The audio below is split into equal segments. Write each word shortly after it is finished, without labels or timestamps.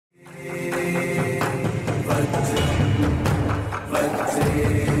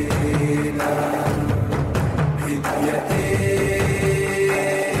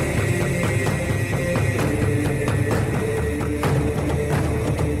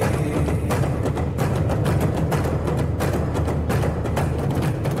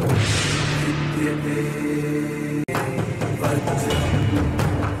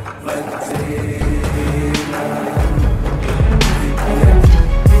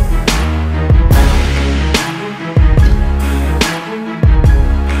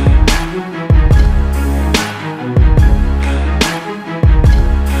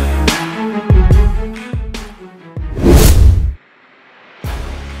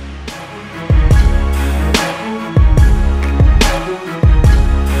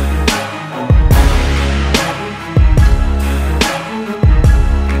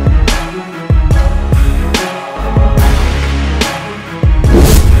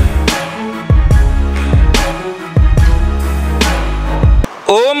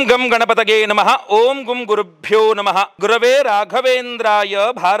ಗಂ ಗಣಪತಗೆ ನಮಃ. ಓಂ ಗುಂ ಗುರುಭ್ಯೋ ನಮಃ. ಗುರವೇ ರಾಘವೇಂದ್ರಾಯ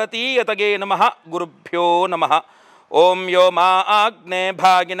ಭಾರತೀಯತಗೆ ನಮಃ. ಗುರುಭ್ಯೋ ನಮಃ. ಓಂ ಯೋ ಮಾ ಆಗ್ನೇ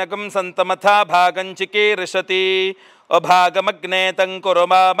ಭಾಗಿನಗಂ ಸಂತಮಥಾ ಭಾಗಂಚಿಕೆ ಋಷತಿ ಅಭಾಗಮಗ್ನೇ ತಂಕುರು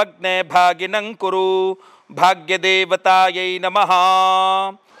ಮಾಮಗ್ನೇ ಭಾಗಿನಂ ಕುರು ಭಾಗ್ಯದೇವತಾಯೈ ನಮಃ.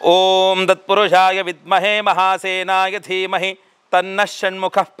 ಓಂ ತತ್ಪುರುಷಾಯ ವಿದ್ಮಹೇ ಮಹಾಸೇನಾಯ ಧೀಮಹಿ ತನ್ನಃ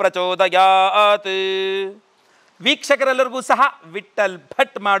ಷಣ್ಮುಖಃ ಪ್ರಚೋದಯಾತ್. ವೀಕ್ಷಕರೆಲ್ಲರಿಗೂ ಸಹ ವಿಠಲ್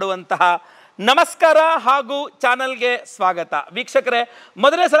ಭಟ್ ಮಾಡುವಂತಹ ನಮಸ್ಕಾರ ಹಾಗೂ ಚಾನಲ್ಗೆ ಸ್ವಾಗತ. ವೀಕ್ಷಕರೇ,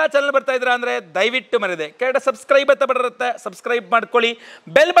 ಮೊದಲನೇ ಸಲ ಚಾನಲ್ ಬರ್ತಾ ಇದ್ದೀರಾ ಅಂದರೆ ದಯವಿಟ್ಟು ಮರೆಯದೆ ಕೆಳಗಡೆ ಸಬ್ಸ್ಕ್ರೈಬ್ ಅಂತ ಬರುತ್ತೆ, ಸಬ್ಸ್ಕ್ರೈಬ್ ಮಾಡ್ಕೊಳ್ಳಿ.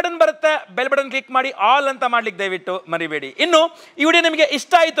 ಬೆಲ್ ಬಟನ್ ಬರುತ್ತೆ, ಬೆಲ್ ಬಟನ್ ಕ್ಲಿಕ್ ಮಾಡಿ ಆಲ್ ಅಂತ ಮಾಡ್ಲಿಕ್ಕೆ ದಯವಿಟ್ಟು ಮರಿಬೇಡಿ. ಇನ್ನು ಈ ವಿಡಿಯೋ ನಿಮಗೆ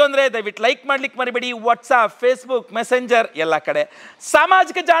ಇಷ್ಟ ಆಯಿತು ಅಂದರೆ ದಯವಿಟ್ಟು ಲೈಕ್ ಮಾಡ್ಲಿಕ್ಕೆ ಮರಿಬೇಡಿ. ವಾಟ್ಸಾಪ್, ಫೇಸ್ಬುಕ್, ಮೆಸೆಂಜರ್ ಎಲ್ಲ ಕಡೆ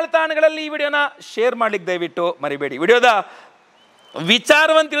ಸಾಮಾಜಿಕ ಜಾಲತಾಣಗಳಲ್ಲಿ ಈ ವಿಡಿಯೋನ ಶೇರ್ ಮಾಡ್ಲಿಕ್ಕೆ ದಯವಿಟ್ಟು ಮರಿಬೇಡಿ. ವಿಡಿಯೋದ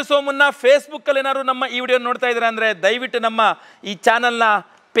ವಿಚಾರವನ್ನು ತಿಳಿಸುವ ಮುನ್ನ ಫೇಸ್ಬುಕ್ಕಲ್ಲಿ ಏನಾದ್ರು ನಮ್ಮ ಈ ವಿಡಿಯೋ ನೋಡ್ತಾ ಇದ್ದೀರಾ ಅಂದರೆ ದಯವಿಟ್ಟು ನಮ್ಮ ಈ ಚಾನಲ್ನ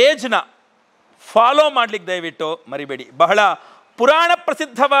ಪೇಜ್ನ ಫಾಲೋ ಮಾಡಲಿಕ್ಕೆ ದಯವಿಟ್ಟು ಮರಿಬೇಡಿ. ಬಹಳ ಪುರಾಣ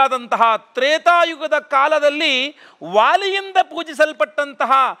ಪ್ರಸಿದ್ಧವಾದಂತಹ ತ್ರೇತಾಯುಗದ ಕಾಲದಲ್ಲಿ ವಾಲಿಯಿಂದ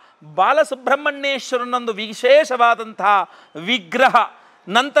ಪೂಜಿಸಲ್ಪಟ್ಟಂತಹ ಬಾಲಸುಬ್ರಹ್ಮಣ್ಯೇಶ್ವರನೊಂದು ವಿಶೇಷವಾದಂತಹ ವಿಗ್ರಹ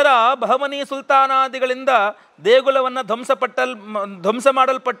ನಂತರ ಬಹಮನಿ ಸುಲ್ತಾನಾದಿಗಳಿಂದ ದೇಗುಲವನ್ನು ಧ್ವಂಸ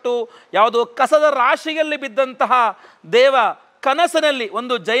ಮಾಡಲ್ಪಟ್ಟು ಯಾವುದೋ ಕಸದ ರಾಶಿಯಲ್ಲಿ ಬಿದ್ದಂತಹ ದೇವ ಕನಸಿನಲ್ಲಿ,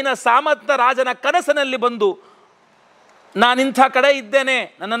 ಒಂದು ಜೈನ ಸಾಮಂತ ರಾಜನ ಕನಸಿನಲ್ಲಿ ಬಂದು ನಾನಿಂಥ ಕಡೆ ಇದ್ದೇನೆ,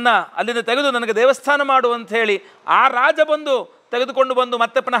 ನನ್ನನ್ನು ಅಲ್ಲಿಂದ ತೆಗೆದು ನನಗೆ ದೇವಸ್ಥಾನ ಮಾಡು ಅಂತ ಹೇಳಿ ಆ ರಾಜ ಬಂದು ತೆಗೆದುಕೊಂಡು ಬಂದು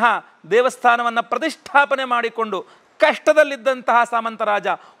ಮತ್ತೆ ಪುನಃ ದೇವಸ್ಥಾನವನ್ನು ಪ್ರತಿಷ್ಠಾಪನೆ ಮಾಡಿಕೊಂಡು ಕಷ್ಟದಲ್ಲಿದ್ದಂತಹ ಸಾಮಂತ ರಾಜ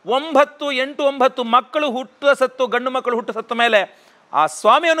 9 ಮಕ್ಕಳು ಗಂಡು ಮಕ್ಕಳು ಹುಟ್ಟು ಸತ್ತ ಮೇಲೆ ಆ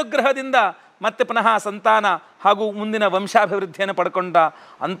ಸ್ವಾಮಿ ಅನುಗ್ರಹದಿಂದ ಮತ್ತೆ ಪುನಃ ಸಂತಾನ ಹಾಗೂ ಮುಂದಿನ ವಂಶಾಭಿವೃದ್ಧಿಯನ್ನು ಪಡ್ಕೊಂಡ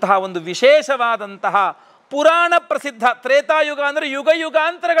ಅಂತಹ ಒಂದು ವಿಶೇಷವಾದಂತಹ ಪುರಾಣ ಪ್ರಸಿದ್ಧ ತ್ರೇತಾಯುಗ ಅಂದರೆ ಯುಗ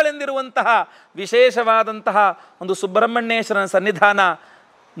ಯುಗಾಂತರಗಳೆಂದಿರುವಂತಹ ವಿಶೇಷವಾದಂತಹ ಒಂದು ಸುಬ್ರಹ್ಮಣ್ಯೇಶ್ವರನ ಸನ್ನಿಧಾನ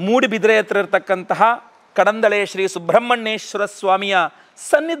ಮೂಡಿಬಿದ್ರೆ ಹತ್ರ ಇರತಕ್ಕಂತಹ ಕಡಂದಳೆ ಶ್ರೀ ಸುಬ್ರಹ್ಮಣ್ಯೇಶ್ವರ ಸ್ವಾಮಿಯ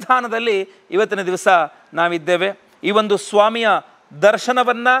ಸನ್ನಿಧಾನದಲ್ಲಿ ಇವತ್ತಿನ ದಿವಸ ನಾವಿದ್ದೇವೆ. ಈ ಒಂದು ಸ್ವಾಮಿಯ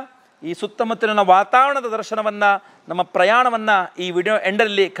ದರ್ಶನವನ್ನು, ಈ ಸುತ್ತಮುತ್ತಲಿನ ವಾತಾವರಣದ ದರ್ಶನವನ್ನು, ನಮ್ಮ ಪ್ರಯಾಣವನ್ನು ಈ ವಿಡಿಯೋ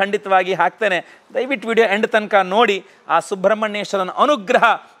ಎಂಡಲ್ಲಿ ಖಂಡಿತವಾಗಿ ಹಾಕ್ತೇನೆ. ದಯವಿಟ್ಟು ವಿಡಿಯೋ ಎಂಡ್ ತನಕ ನೋಡಿ. ಆ ಸುಬ್ರಹ್ಮಣ್ಯೇಶ್ವರನ ಅನುಗ್ರಹ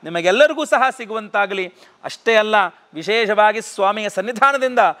ನಿಮಗೆಲ್ಲರಿಗೂ ಸಹ ಸಿಗುವಂತಾಗಲಿ. ಅಷ್ಟೇ ಅಲ್ಲ, ವಿಶೇಷವಾಗಿ ಸ್ವಾಮಿಯ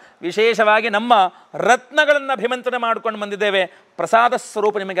ಸನ್ನಿಧಾನದಿಂದ ವಿಶೇಷವಾಗಿ ನಮ್ಮ ರತ್ನಗಳನ್ನು ಅಭಿಮಂತ್ರಣ ಮಾಡ್ಕೊಂಡು ಬಂದಿದ್ದೇವೆ. ಪ್ರಸಾದ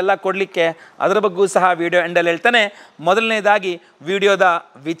ಸ್ವರೂಪ ನಿಮಗೆಲ್ಲ ಕೊಡಲಿಕ್ಕೆ, ಅದರ ಬಗ್ಗೂ ಸಹ ವಿಡಿಯೋ ಎಂಡಲ್ಲಿ ಹೇಳ್ತೇನೆ. ಮೊದಲನೇದಾಗಿ ವಿಡಿಯೋದ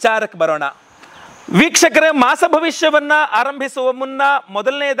ವಿಚಾರಕ್ಕೆ ಬರೋಣ. ವೀಕ್ಷಕರೇ, ಮಾಸ ಭವಿಷ್ಯವನ್ನು ಆರಂಭಿಸುವ ಮುನ್ನ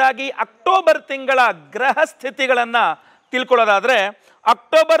ಮೊದಲನೇದಾಗಿ ಅಕ್ಟೋಬರ್ ತಿಂಗಳ ಗ್ರಹ ಸ್ಥಿತಿಗಳನ್ನು ತಿಳ್ಕೊಳ್ಳೋದಾದರೆ,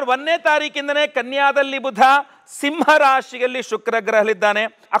 ಅಕ್ಟೋಬರ್ 1ನೇ ತಾರೀಕಿಂದನೇ ಕನ್ಯಾದಲ್ಲಿ ಬುಧ, ಸಿಂಹ ರಾಶಿಯಲ್ಲಿ ಶುಕ್ರ ಗ್ರಹಲಿದ್ದಾನೆ.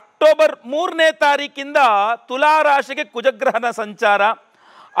 ಅಕ್ಟೋಬರ್ 3ನೇ ತಾರೀಕಿಂದ ತುಲಾ ರಾಶಿಗೆ ಕುಜಗ್ರಹನ ಸಂಚಾರ.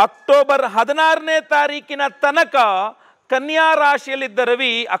 ಅಕ್ಟೋಬರ್ 16ನೇ ತಾರೀಕಿನ ತನಕ ಕನ್ಯಾ ರಾಶಿಯಲ್ಲಿದ್ದ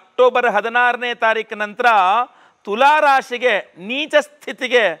ರವಿ ಅಕ್ಟೋಬರ್ 16ನೇ ತಾರೀಕಿನ ನಂತರ ತುಲಾ ರಾಶಿಗೆ ನೀಚ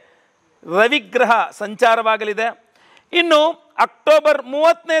ಸ್ಥಿತಿಗೆ ರವಿಗ್ರಹ ಸಂಚಾರವಾಗಲಿದೆ. ಇನ್ನು ಅಕ್ಟೋಬರ್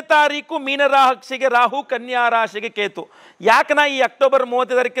 30ನೇ ತಾರೀಕು ಮೀನರಾಶಿಗೆ ರಾಹು, ಕನ್ಯಾ ರಾಶಿಗೆ ಕೇತು. ಯಾಕೆ ನಾ ಈ ಅಕ್ಟೋಬರ್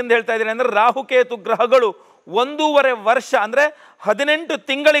 30 ತಾರೀಕಿಂದ ಹೇಳ್ತಾ ಇದ್ದೀನಿ ಅಂದರೆ, ರಾಹು ಕೇತು ಗ್ರಹಗಳು 1.5 ವರ್ಷ ಅಂದರೆ 18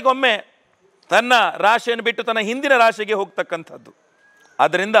 ತಿಂಗಳಿಗೊಮ್ಮೆ ತನ್ನ ರಾಶಿಯನ್ನು ಬಿಟ್ಟು ತನ್ನ ಹಿಂದಿನ ರಾಶಿಗೆ ಹೋಗ್ತಕ್ಕಂಥದ್ದು.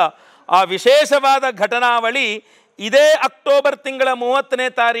 ಆದ್ದರಿಂದ ಆ ವಿಶೇಷವಾದ ಘಟನಾವಳಿ ಇದೇ ಅಕ್ಟೋಬರ್ ತಿಂಗಳ 30ನೇ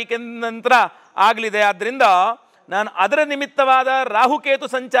ತಾರೀಕಿನ ನಂತರ ಆಗಲಿದೆ. ಆದ್ದರಿಂದ ನಾನು ಅದರ ನಿಮಿತ್ತವಾದ ರಾಹುಕೇತು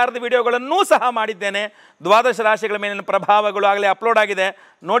ಸಂಚಾರದ ವಿಡಿಯೋಗಳನ್ನೂ ಸಹ ಮಾಡಿದ್ದೇನೆ. ದ್ವಾದಶ ರಾಶಿಗಳ ಮೇಲಿನ ಪ್ರಭಾವಗಳು ಆಗಲೇ ಅಪ್ಲೋಡ್ ಆಗಿದೆ.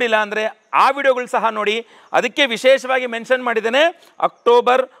 ನೋಡಿಲ್ಲ ಅಂದರೆ ಆ ವಿಡಿಯೋಗಳು ಸಹ ನೋಡಿ. ಅದಕ್ಕೆ ವಿಶೇಷವಾಗಿ ಮೆನ್ಷನ್ ಮಾಡಿದ್ದೇನೆ,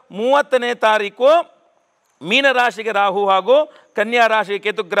 ಅಕ್ಟೋಬರ್ 30ನೇ ತಾರೀಕು ಮೀನರಾಶಿಗೆ ರಾಹು ಹಾಗೂ ಕನ್ಯಾ ರಾಶಿಗೆ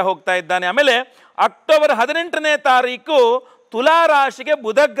ಕೇತು ಗ್ರಹ ಹೋಗ್ತಾ ಇದ್ದಾನೆ. ಆಮೇಲೆ ಅಕ್ಟೋಬರ್ 18ನೇ ತಾರೀಕು ತುಲಾ ರಾಶಿಗೆ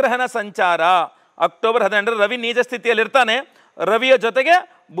ಬುಧಗ್ರಹನ ಸಂಚಾರ. ಅಕ್ಟೋಬರ್ 18 ರವಿ ನೀಚ ಸ್ಥಿತಿಯಲ್ಲಿರ್ತಾನೆ, ರವಿಯ ಜೊತೆಗೆ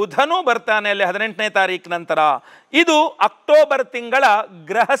ಬುಧನೂ ಬರ್ತಾನೆ ಅಲ್ಲಿ 18ನೇ ತಾರೀಕು ನಂತರ. ಇದು ಅಕ್ಟೋಬರ್ ತಿಂಗಳ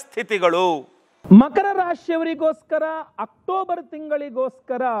ಗ್ರಹ ಸ್ಥಿತಿಗಳು. ಮಕರ ರಾಶಿಯವರಿಗೋಸ್ಕರ ಅಕ್ಟೋಬರ್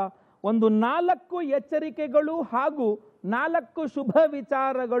ತಿಂಗಳಿಗೋಸ್ಕರ ಒಂದು 4 ಎಚ್ಚರಿಕೆಗಳು ಹಾಗೂ 4 ಶುಭ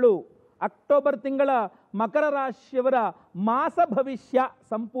ವಿಚಾರಗಳು. ಅಕ್ಟೋಬರ್ ತಿಂಗಳ ಮಕರ ರಾಶಿಯವರ ಮಾಸ ಭವಿಷ್ಯ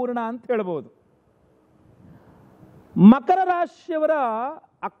ಸಂಪೂರ್ಣ ಅಂತ ಹೇಳ್ಬೋದು. ಮಕರ ರಾಶಿಯವರ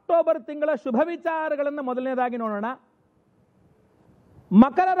ಅಕ್ಟೋಬರ್ ತಿಂಗಳ ಶುಭ ವಿಚಾರಗಳನ್ನು ಮೊದಲನೇದಾಗಿ ನೋಡೋಣ.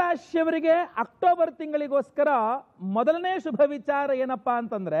 ಮಕರ ರಾಶಿಯವರಿಗೆ ಅಕ್ಟೋಬರ್ ತಿಂಗಳಿಗೋಸ್ಕರ ಮೊದಲನೇ ಶುಭ ವಿಚಾರ ಏನಪ್ಪಾ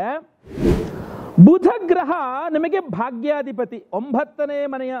ಅಂತಂದ್ರೆ, ಬುಧ ಗ್ರಹ ನಿಮಗೆ ಭಾಗ್ಯಾಧಿಪತಿ, 9ನೇ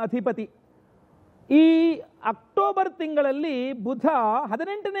ಮನೆಯ ಅಧಿಪತಿ. ಈ ಅಕ್ಟೋಬರ್ ತಿಂಗಳಲ್ಲಿ ಬುಧ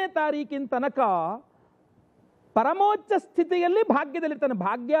 18ನೇ ತಾರೀಕಿನ ತನಕ ಪರಮೋಚ್ಚ ಸ್ಥಿತಿಯಲ್ಲಿ ಭಾಗ್ಯದಲ್ಲಿರ್ತಾನೆ.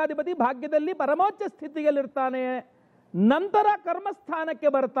 ಭಾಗ್ಯಾಧಿಪತಿ ಭಾಗ್ಯದಲ್ಲಿ ಪರಮೋಚ್ಚ ಸ್ಥಿತಿಯಲ್ಲಿರ್ತಾನೆ. ನಂತರ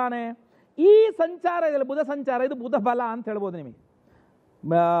ಕರ್ಮಸ್ಥಾನಕ್ಕೆ ಬರ್ತಾನೆ. ಈ ಸಂಚಾರ ಇದೆಯಲ್ಲ, ಬುಧ ಸಂಚಾರ, ಇದು ಬುಧ ಬಲ ಅಂತ ಹೇಳ್ಬೋದು ನಿಮಗೆ.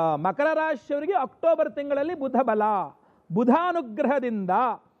 ಮಕರ ರಾಶಿಯವರಿಗೆ ಅಕ್ಟೋಬರ್ ತಿಂಗಳಲ್ಲಿ ಬುಧ ಬಲ, ಬುಧಾನುಗ್ರಹದಿಂದ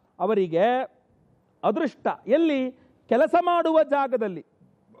ಅವರಿಗೆ ಅದೃಷ್ಟ, ಎಲ್ಲಿ ಕೆಲಸ ಮಾಡುವ ಜಾಗದಲ್ಲಿ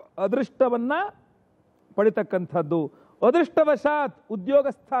ಅದೃಷ್ಟವನ್ನ ಪಡಿತಕ್ಕಂಥದ್ದು, ಅದೃಷ್ಟವಶಾತ್ ಉದ್ಯೋಗ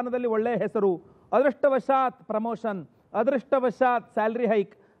ಸ್ಥಾನದಲ್ಲಿ ಒಳ್ಳೆಯ ಹೆಸರು, ಅದೃಷ್ಟವಶಾತ್ ಪ್ರಮೋಷನ್, ಅದೃಷ್ಟವಶಾತ್ ಸ್ಯಾಲ್ರಿ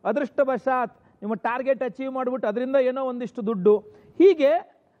ಹೈಕ್, ಅದೃಷ್ಟವಶಾತ್ ನಿಮ್ಮ ಟಾರ್ಗೆಟ್ ಅಚೀವ್ ಮಾಡಿಬಿಟ್ಟು ಅದರಿಂದ ಏನೋ ಒಂದಿಷ್ಟು ದುಡ್ಡು, ಹೀಗೆ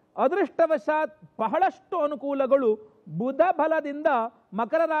ಅದೃಷ್ಟವಶಾತ್ ಬಹಳಷ್ಟು ಅನುಕೂಲಗಳು ಬುಧ ಬಲದಿಂದ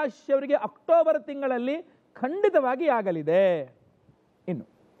ಮಕರ ರಾಶಿಯವರಿಗೆ ಅಕ್ಟೋಬರ್ ತಿಂಗಳಲ್ಲಿ ಖಂಡಿತವಾಗಿ ಆಗಲಿದೆ. ಇನ್ನು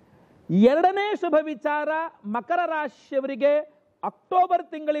ಎರಡನೇ ಶುಭ ವಿಚಾರ ಮಕರ ರಾಶಿಯವರಿಗೆ ಅಕ್ಟೋಬರ್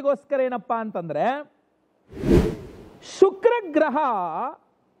ತಿಂಗಳಿಗೋಸ್ಕರ ಏನಪ್ಪಾ ಅಂತಂದ್ರೆ, ಶುಕ್ರ ಗ್ರಹ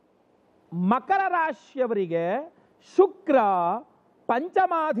ಮಕರ ರಾಶಿಯವರಿಗೆ ಶುಕ್ರ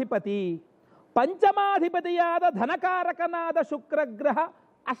ಪಂಚಮಾಧಿಪತಿಯಾದ ಧನಕಾರಕನಾದ ಶುಕ್ರ ಗ್ರಹ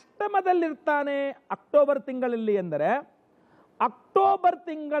ಅಷ್ಟಮದಲ್ಲಿರ್ತಾನೆ ಅಕ್ಟೋಬರ್ ತಿಂಗಳಲ್ಲಿ. ಎಂದರೆ ಅಕ್ಟೋಬರ್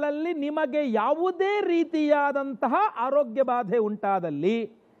ತಿಂಗಳಲ್ಲಿ ನಿಮಗೆ ಯಾವುದೇ ರೀತಿಯಾದಂತಹ ಆರೋಗ್ಯ ಬಾಧೆ ಉಂಟಾದಲ್ಲಿ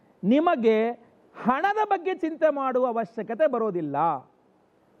ನಿಮಗೆ ಹಣದ ಬಗ್ಗೆ ಚಿಂತೆ ಮಾಡುವ ಅವಶ್ಯಕತೆ ಬರೋದಿಲ್ಲ.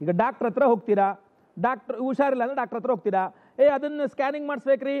 ಈಗ ಡಾಕ್ಟರ್ ಹತ್ರ ಹೋಗ್ತೀರಾ, ಡಾಕ್ಟರ್ ಹುಷಾರಿಲ್ಲ ಅಂದ್ರೆ ಡಾಕ್ಟರ್ ಹತ್ರ ಹೋಗ್ತೀರಾ, ಅದನ್ನು ಸ್ಕ್ಯಾನಿಂಗ್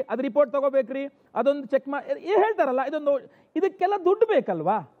ಮಾಡಿಸ್ಬೇಕ್ರಿ, ಅದು ರಿಪೋರ್ಟ್ ತಗೋಬೇಕ್ರಿ, ಅದೊಂದು ಚೆಕ್ ಮಾಡಿ ಹೇಳ್ತಾರಲ್ಲ, ಇದಕ್ಕೆಲ್ಲ ದುಡ್ಡು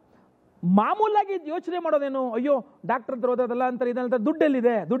ಬೇಕಲ್ವಾ. ಮಾಮೂಲಾಗಿ ಯೋಚನೆ ಮಾಡೋದೇನು, ಅಯ್ಯೋ ಡಾಕ್ಟರ್ ಹತ್ರ ಓದೋದಲ್ಲ ಅಂತ ಇದಂತ,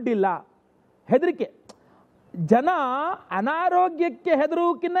 ದುಡ್ಡೆಲ್ಲಿದೆ, ದುಡ್ಡಿಲ್ಲ, ಹೆದರಿಕೆ. ಜನ ಅನಾರೋಗ್ಯಕ್ಕೆ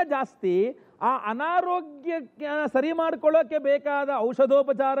ಹೆದರುಕಿನ್ನ ಜಾಸ್ತಿ ಆ ಅನಾರೋಗ್ಯಕ್ಕೆ ಸರಿ ಮಾಡ್ಕೊಳ್ಳೋಕೆ ಬೇಕಾದ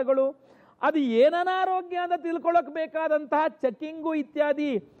ಔಷಧೋಪಚಾರಗಳು, ಅದು ಏನನಾರೋಗ್ಯ ಅಂತ ತಿಳ್ಕೊಳ್ಳೋಕೆ ಬೇಕಾದಂತಹ ಚೆಕ್ಕಿಂಗು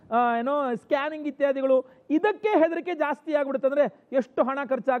ಇತ್ಯಾದಿ ಸ್ಕ್ಯಾನಿಂಗ್ ಇತ್ಯಾದಿಗಳು, ಇದಕ್ಕೆ ಹೆದರಿಕೆ ಜಾಸ್ತಿ ಆಗ್ಬಿಡುತ್ತೆ. ಅಂದರೆ ಎಷ್ಟು ಹಣ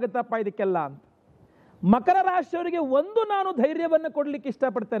ಖರ್ಚಾಗುತ್ತಪ್ಪ ಇದಕ್ಕೆಲ್ಲ ಅಂತ. ಮಕರ ರಾಶಿಯವರಿಗೆ ನಾನು ಧೈರ್ಯವನ್ನು ಕೊಡ್ಲಿಕ್ಕೆ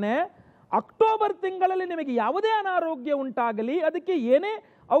ಇಷ್ಟಪಡ್ತೇನೆ, ಅಕ್ಟೋಬರ್ ತಿಂಗಳಲ್ಲಿ ನಿಮಗೆ ಯಾವುದೇ ಅನಾರೋಗ್ಯ ಉಂಟಾಗಲಿ, ಅದಕ್ಕೆ ಏನೇ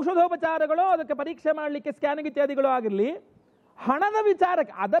ಔಷಧೋಪಚಾರಗಳೋ, ಅದಕ್ಕೆ ಪರೀಕ್ಷೆ ಮಾಡಲಿಕ್ಕೆ ಸ್ಕ್ಯಾನಿಂಗ್ ಇತ್ಯಾದಿಗಳೋ ಆಗಿರಲಿ, ಹಣದ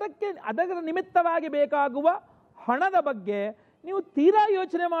ವಿಚಾರಕ್ಕೆ ಅದರ ನಿಮಿತ್ತವಾಗಿ ಬೇಕಾಗುವ ಹಣದ ಬಗ್ಗೆ ನೀವು ತೀರಾ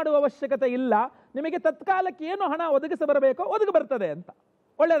ಯೋಚನೆ ಮಾಡುವ ಅವಶ್ಯಕತೆ ಇಲ್ಲ. ನಿಮಗೆ ತತ್ಕಾಲಕ್ಕೆ ಏನು ಹಣ ಒದಗಿಸಿ ಬರಬೇಕೋ ಒದಗಿ ಬರ್ತದೆ ಅಂತ,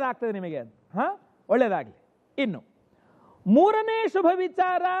 ಒಳ್ಳೇದಾಗ್ತದೆ ನಿಮಗೆ ಅಂತ. ಒಳ್ಳೇದಾಗಲಿ. ಇನ್ನು ಮೂರನೇ ಶುಭ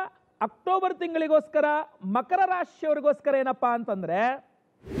ವಿಚಾರ ಅಕ್ಟೋಬರ್ ತಿಂಗಳಿಗೋಸ್ಕರ ಮಕರ ರಾಶಿಯವರಿಗೋಸ್ಕರ ಏನಪ್ಪಾ ಅಂತಂದ್ರೆ,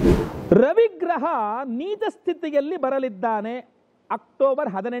 ರವಿಗ್ರಹ ನೀಚ ಸ್ಥಿತಿಯಲ್ಲಿ ಬರಲಿದ್ದಾನೆ ಅಕ್ಟೋಬರ್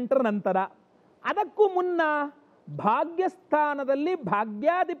 18ರ ನಂತರ. ಅದಕ್ಕೂ ಮುನ್ನ ಭಾಗ್ಯಸ್ಥಾನದಲ್ಲಿ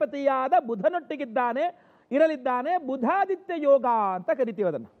ಭಾಗ್ಯಾಧಿಪತಿಯಾದ ಬುಧನೊಟ್ಟಿಗಿದ್ದಾನೆ, ಇರಲಿದ್ದಾನೆ. ಬುಧಾದಿತ್ಯ ಯೋಗ ಅಂತ ಕರಿತೀವಿ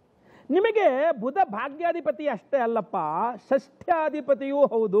ಅದನ್ನು. ನಿಮಗೆ ಬುಧ ಭಾಗ್ಯಾಧಿಪತಿ ಅಷ್ಟೇ ಅಲ್ಲಪ್ಪ, ಷಷ್ಠ್ಯಾಧಿಪತಿಯೂ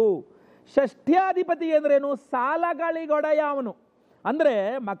ಹೌದು. ಷಷ್ಠ್ಯಾಧಿಪತಿ ಅಂದ್ರೇನು? ಸಾಲಗಳಿಗೊಡೆಯ ಅವನು. ಅಂದ್ರೆ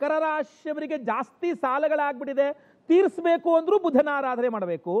ಮಕರ ರಾಶಿಯವರಿಗೆ ಜಾಸ್ತಿ ಸಾಲಗಳಾಗ್ಬಿಟ್ಟಿದೆ, ತೀರಿಸಬೇಕು ಅಂದ್ರೂ ಬುಧನ ಆರಾಧನೆ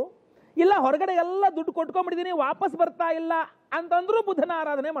ಮಾಡಬೇಕು. ಇಲ್ಲ ಹೊರಗಡೆ ಎಲ್ಲ ದುಡ್ಡು ಕೊಟ್ಕೊಂಡ್ಬಿಟ್ಟಿದ್ದೀನಿ ವಾಪಸ್ ಬರ್ತಾ ಇಲ್ಲ ಅಂತಂದ್ರೂ ಬುಧನ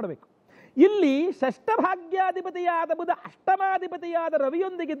ಆರಾಧನೆ ಮಾಡಬೇಕು. ಇಲ್ಲಿ ಷಷ್ಠ ಭಾಗ್ಯಾಧಿಪತಿಯಾದ ಬುಧ ಅಷ್ಟಮಾಧಿಪತಿಯಾದ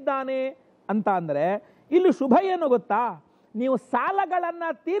ರವಿಯೊಂದಿಗಿದ್ದಾನೆ ಅಂತ ಅಂದ್ರೆ ಇಲ್ಲಿ ಶುಭ ಏನು ಗೊತ್ತಾ? ನೀವು ಸಾಲಗಳನ್ನ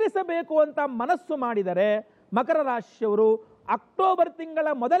ತೀರಿಸಬೇಕು ಅಂತ ಮನಸ್ಸು ಮಾಡಿದರೆ ಮಕರ ರಾಶಿಯವರು ಅಕ್ಟೋಬರ್ ತಿಂಗಳ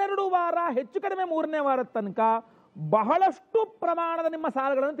ಮೊದಲೆರಡು ವಾರ, ಹೆಚ್ಚು ಕಡಿಮೆ 3ನೇ ವಾರದ ತನಕ ಬಹಳಷ್ಟು ಪ್ರಮಾಣದ ನಿಮ್ಮ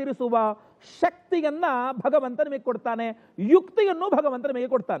ಸಾಲಗಳನ್ನು ತೀರಿಸುವ ಶಕ್ತಿಯನ್ನ ಭಗವಂತ ನಿಮಗೆ ಕೊಡ್ತಾನೆ, ಯುಕ್ತಿಯನ್ನು ಭಗವಂತ ನಿಮಗೆ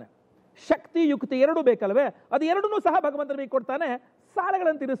ಕೊಡ್ತಾನೆ. ಶಕ್ತಿ ಯುಕ್ತಿ ಎರಡೂ ಬೇಕಲ್ವೇ? ಅದು ಎರಡನ್ನೂ ಸಹ ಭಗವಂತ ನಿಮಗೆ ಕೊಡ್ತಾನೆ.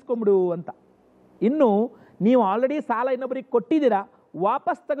 ಸಾಲಗಳನ್ನು ತೀರಿಸ್ಕೊಂಬಿಡು ಅಂತ. ಇನ್ನು ನೀವು ಆಲ್ರೆಡಿ ಸಾಲ ಇನ್ನೊಬ್ಬರಿಗೆ ಕೊಟ್ಟಿದ್ದೀರಾ,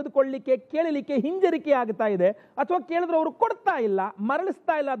 ವಾಪಸ್ ತೆಗೆದುಕೊಳ್ಳಲಿಕ್ಕೆ ಕೇಳಲಿಕ್ಕೆ ಹಿಂಜರಿಕೆ ಆಗ್ತಾ ಇದೆ, ಅಥವಾ ಕೇಳಿದ್ರು ಅವರು ಕೊಡ್ತಾ ಇಲ್ಲ,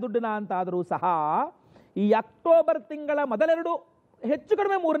 ಮರಳಿಸ್ತಾ ಇಲ್ಲ ದುಡ್ಡನ್ನ ಅಂತ ಆದರೂ ಸಹ ಈ ಅಕ್ಟೋಬರ್ ತಿಂಗಳ ಮೊದಲೆರಡು, ಹೆಚ್ಚು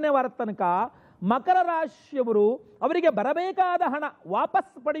ಕಡಿಮೆ 3ನೇ ವಾರದ ತನಕ ಮಕರ ರಾಶಿಯವರು ಅವರಿಗೆ ಬರಬೇಕಾದ ಹಣ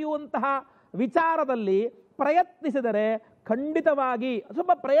ವಾಪಸ್ ಪಡೆಯುವಂತಹ ವಿಚಾರದಲ್ಲಿ ಪ್ರಯತ್ನಿಸಿದರೆ ಖಂಡಿತವಾಗಿ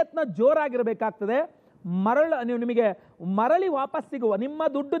ಸ್ವಲ್ಪ ಪ್ರಯತ್ನ ಜೋರಾಗಿರಬೇಕಾಗ್ತದೆ. ನಿಮಗೆ ಮರಳಿ ವಾಪಸ್ ಸಿಗುವ, ನಿಮ್ಮ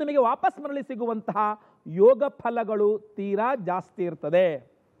ದುಡ್ಡು ನಿಮಗೆ ವಾಪಸ್ ಮರಳಿ ಸಿಗುವಂತಹ ಯೋಗ ಫಲಗಳು ತೀರಾ ಜಾಸ್ತಿ ಇರ್ತದೆ.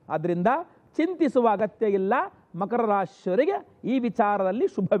 ಆದ್ರಿಂದ ಚಿಂತಿಸುವ ಅಗತ್ಯ ಇಲ್ಲ. ಮಕರ ರಾಶಿಯವರಿಗೆ ಈ ವಿಚಾರದಲ್ಲಿ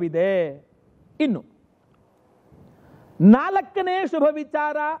ಶುಭವಿದೆ. ಇನ್ನು 4ನೇ ಶುಭ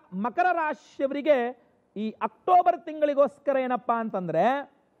ವಿಚಾರ ಮಕರ ರಾಶಿಯವರಿಗೆ ಈ ಅಕ್ಟೋಬರ್ ತಿಂಗಳಿಗೋಸ್ಕರ ಏನಪ್ಪಾ ಅಂತಂದ್ರೆ,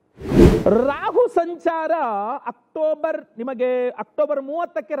 ರಾಹು ಸಂಚಾರ ನಿಮಗೆ ಅಕ್ಟೋಬರ್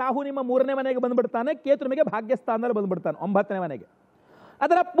 30ಕ್ಕೆ ರಾಹು ನಿಮ್ಮ 3ನೇ ಮನೆಗೆ ಬಂದ್ಬಿಡ್ತಾನೆ, ಕೇತು ನಿಮಗೆ ಭಾಗ್ಯಸ್ಥಾನದಲ್ಲಿ ಬಂದ್ಬಿಡ್ತಾನೆ 9ನೇ ಮನೆಗೆ.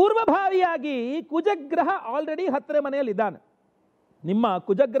 ಅದರ ಪೂರ್ವಭಾವಿಯಾಗಿ ಕುಜಗ್ರಹ ಆಲ್ರೆಡಿ 10ನೇ ಮನೆಯಲ್ಲಿ ಇದ್ದಾನೆ. ನಿಮ್ಮ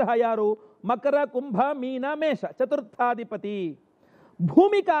ಕುಜಗ್ರಹ ಯಾರು? ಮಕರ, ಕುಂಭ, ಮೀನ, ಮೇಷ, ಚತುರ್ಥಾಧಿಪತಿ,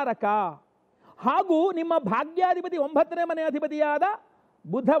 ಭೂಮಿಕಾರಕ. ಹಾಗೂ ನಿಮ್ಮ ಭಾಗ್ಯಾಧಿಪತಿ 9ನೇ ಮನೆ ಅಧಿಪತಿಯಾದ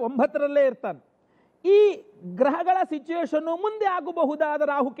ಬುಧ 9ರಲ್ಲೇ ಇರ್ತಾನೆ. ಈ ಗ್ರಹಗಳ ಸಿಚುವೇಶನ್, ಮುಂದೆ ಆಗಬಹುದಾದ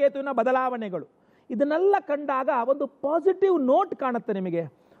ರಾಹುಕೇತುವಿನ ಬದಲಾವಣೆಗಳು, ಇದನ್ನೆಲ್ಲ ಕಂಡಾಗ ಒಂದು ಪಾಸಿಟಿವ್ ನೋಟ್ ಕಾಣುತ್ತೆ ನಿಮಗೆ,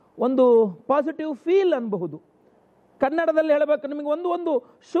 ಒಂದು ಪಾಸಿಟಿವ್ ಫೀಲ್ ಅನ್ಬಹುದು. ಕನ್ನಡದಲ್ಲಿ ಹೇಳಬೇಕು, ನಿಮಗೆ ಒಂದು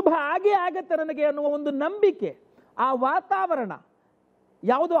ಶುಭ ಆಗೇ ಆಗತ್ತೆ ನನಗೆ ಅನ್ನುವ ಒಂದು ನಂಬಿಕೆ, ಆ ವಾತಾವರಣ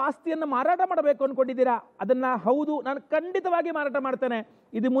ಯಾವುದೋ ಆಸ್ತಿಯನ್ನು ಮಾರಾಟ ಮಾಡಬೇಕು ಅಂದ್ಕೊಂಡಿದ್ದೀರಾ, ಅದನ್ನು ಹೌದು ನಾನು ಖಂಡಿತವಾಗಿ ಮಾರಾಟ ಮಾಡ್ತೇನೆ,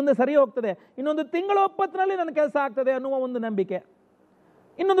 ಇದು ಮುಂದೆ ಸರಿ ಹೋಗ್ತದೆ, ಇನ್ನೊಂದು ತಿಂಗಳ ಒಪ್ಪತ್ತಿನಲ್ಲಿ ನನ್ನ ಕೆಲಸ ಆಗ್ತದೆ ಅನ್ನುವ ಒಂದು ನಂಬಿಕೆ,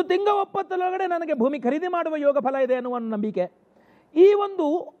 ಇನ್ನೊಂದು ತಿಂಗಳ ಒಪ್ಪತ್ತರೊಳಗಡೆ ನನಗೆ ಭೂಮಿ ಖರೀದಿ ಮಾಡುವ ಯೋಗ ಫಲ ಇದೆ ಅನ್ನುವ ಒಂದು ನಂಬಿಕೆ, ಈ ಒಂದು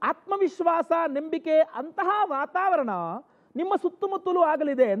ಆತ್ಮವಿಶ್ವಾಸ, ನಂಬಿಕೆ, ಅಂತಹ ವಾತಾವರಣ ನಿಮ್ಮ ಸುತ್ತಮುತ್ತಲೂ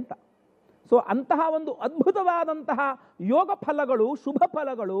ಆಗಲಿದೆ ಅಂತ. ಸೊ ಅಂತಹ ಒಂದು ಅದ್ಭುತವಾದಂತಹ ಯೋಗ ಫಲಗಳು, ಶುಭ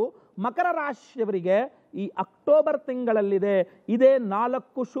ಫಲಗಳು ಮಕರ ರಾಶಿಯವರಿಗೆ ಈ ಅಕ್ಟೋಬರ್ ತಿಂಗಳಲ್ಲಿದೆ. ಇದೇ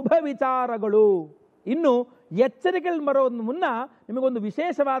 4 ಶುಭ ವಿಚಾರಗಳು. ಇನ್ನು ಎಚ್ಚರಿಕೆಗಳು ಬರೋದು ಮುನ್ನ ನಿಮಗೊಂದು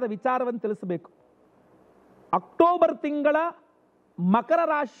ವಿಶೇಷವಾದ ವಿಚಾರವನ್ನು ತಿಳಿಸಬೇಕು. ಅಕ್ಟೋಬರ್ ತಿಂಗಳ ಮಕರ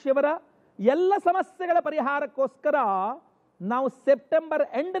ರಾಶಿಯವರ ಎಲ್ಲ ಸಮಸ್ಯೆಗಳ ಪರಿಹಾರಕ್ಕೋಸ್ಕರ ನಾವು ಸೆಪ್ಟೆಂಬರ್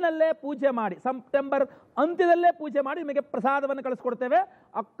ಎಂಡ್ನಲ್ಲೇ ಪೂಜೆ ಮಾಡಿ, ಸೆಪ್ಟೆಂಬರ್ ಅಂತ್ಯದಲ್ಲೇ ಪೂಜೆ ಮಾಡಿ ನಿಮಗೆ ಪ್ರಸಾದವನ್ನು ಕಳಿಸ್ಕೊಡ್ತೇವೆ.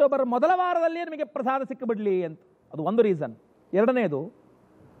 ಅಕ್ಟೋಬರ್ ಮೊದಲ ವಾರದಲ್ಲೇ ನಿಮಗೆ ಪ್ರಸಾದ ಸಿಕ್ಕಿಬಿಡಲಿ ಅಂತ. ಅದು ಒಂದು ರೀಸನ್. ಎರಡನೇದು,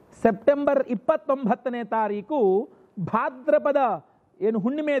 ಸೆಪ್ಟೆಂಬರ್ 29ನೇ ತಾರೀಕು ಭಾದ್ರಪದ ಏನು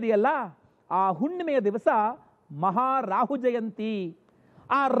ಹುಣ್ಣಿಮೆ ಇದೆಯಲ್ಲ, ಆ ಹುಣ್ಣಿಮೆಯ ದಿವಸ ಮಹಾರಾಹು ಜಯಂತಿ.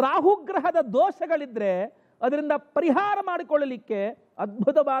 ಆ ರಾಹುಗ್ರಹದ ದೋಷಗಳಿದ್ರೆ ಅದರಿಂದ ಪರಿಹಾರ ಮಾಡಿಕೊಳ್ಳಲಿಕ್ಕೆ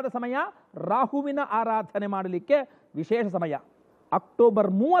ಅದ್ಭುತವಾದ ಸಮಯ, ರಾಹುವಿನ ಆರಾಧನೆ ಮಾಡಲಿಕ್ಕೆ ವಿಶೇಷ ಸಮಯ. ಅಕ್ಟೋಬರ್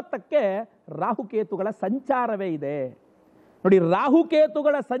 30ಕ್ಕೆ ರಾಹುಕೇತುಗಳ ಸಂಚಾರವೇ ಇದೆ. ನೋಡಿ,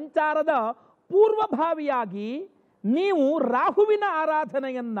 ರಾಹುಕೇತುಗಳ ಸಂಚಾರದ ಪೂರ್ವಭಾವಿಯಾಗಿ ನೀವು ರಾಹುವಿನ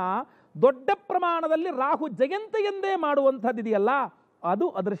ಆರಾಧನೆಯನ್ನ ದೊಡ್ಡ ಪ್ರಮಾಣದಲ್ಲಿ ರಾಹು ಜಯಂತಿಯೆಂದೇ ಮಾಡುವಂಥದ್ದಿದೆಯಲ್ಲ, ಅದು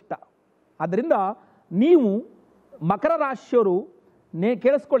ಅದೃಷ್ಟ. ಆದ್ದರಿಂದ ನೀವು ಮಕರ ರಾಶಿಯವರು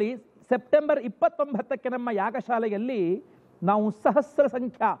ಕೇಳಿಸ್ಕೊಳ್ಳಿ, ಸೆಪ್ಟೆಂಬರ್ 29ಕ್ಕೆ ನಮ್ಮ ಯಾಗಶಾಲೆಯಲ್ಲಿ ನಾವು ಸಹಸ್ರ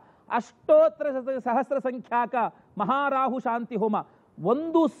ಸಂಖ್ಯಾ ಅಷ್ಟೋತ್ತರ ಸಹಸ್ರ ಸಂಖ್ಯಾಕ ಮಹಾರಾಹು ಶಾಂತಿ ಹೋಮ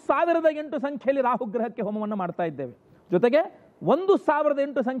 1008 ಸಂಖ್ಯೆಯಲ್ಲಿ ರಾಹುಗ್ರಹಕ್ಕೆ ಹೋಮವನ್ನು ಮಾಡ್ತಾ ಇದ್ದೇವೆ. ಜೊತೆಗೆ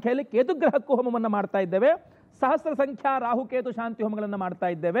 1008 ಸಂಖ್ಯೆಯಲ್ಲಿ ಕೇತುಗ್ರಹಕ್ಕೂ ಹೋಮವನ್ನು ಮಾಡ್ತಾ ಇದ್ದೇವೆ. ಸಹಸ್ರ ಸಂಖ್ಯಾ ರಾಹುಕೇತು ಶಾಂತಿ ಹೋಮಗಳನ್ನು ಮಾಡ್ತಾ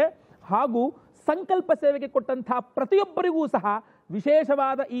ಇದ್ದೇವೆ. ಹಾಗೂ ಸಂಕಲ್ಪ ಸೇವೆಗೆ ಕೊಟ್ಟಂತಹ ಪ್ರತಿಯೊಬ್ಬರಿಗೂ ಸಹ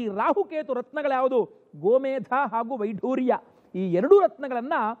ವಿಶೇಷವಾದ ಈ ರಾಹುಕೇತು ರತ್ನಗಳ್ಯಾವುದು, ಗೋಮೇಧ ಹಾಗೂ ವೈಢೂರ್ಯ, ಈ 2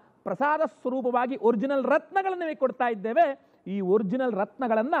 ರತ್ನಗಳನ್ನು ಪ್ರಸಾದ ಸ್ವರೂಪವಾಗಿ ಒರಿಜಿನಲ್ ರತ್ನಗಳನ್ನು ಕೊಡ್ತಾ ಇದ್ದೇವೆ. ಈ ಒರಿಜಿನಲ್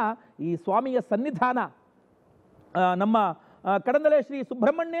ರತ್ನಗಳನ್ನು ಈ ಸ್ವಾಮಿಯ ಸನ್ನಿಧಾನ, ನಮ್ಮ ಕಡಂದಲೆ ಶ್ರೀ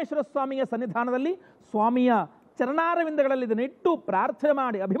ಸುಬ್ರಹ್ಮಣ್ಯೇಶ್ವರ ಸ್ವಾಮಿಯ ಸನ್ನಿಧಾನದಲ್ಲಿ ಸ್ವಾಮಿಯ ಚರಣಾರವಿಂದಗಳಲ್ಲಿ ಇದನ್ನು ಇಟ್ಟು ಪ್ರಾರ್ಥನೆ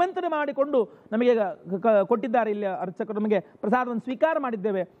ಮಾಡಿ ಅಭಿಮಂತ್ರಣೆ ಮಾಡಿಕೊಂಡು ನಮಗೆ ಕೊಟ್ಟಿದ್ದಾರೆ. ಇಲ್ಲಿ ಅರ್ಚಕರು ನಮಗೆ ಪ್ರಸಾದವನ್ನು ಸ್ವೀಕಾರ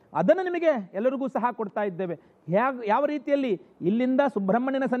ಮಾಡಿದ್ದೇವೆ. ಅದನ್ನು ನಿಮಗೆ ಎಲ್ಲರಿಗೂ ಸಹ ಕೊಡ್ತಾ ಇದ್ದೇವೆ. ಯಾವ ರೀತಿಯಲ್ಲಿ ಇಲ್ಲಿಂದ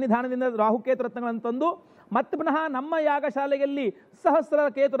ಸುಬ್ರಹ್ಮಣ್ಯನ ಸನ್ನಿಧಾನದಿಂದ ರಾಹುಕೇತು ರತ್ನಗಳನ್ನು ತಂದು ಮತ್ತೆ ಪುನಃ ನಮ್ಮ ಯಾಗಶಾಲೆಯಲ್ಲಿ ಸಹಸ್ರ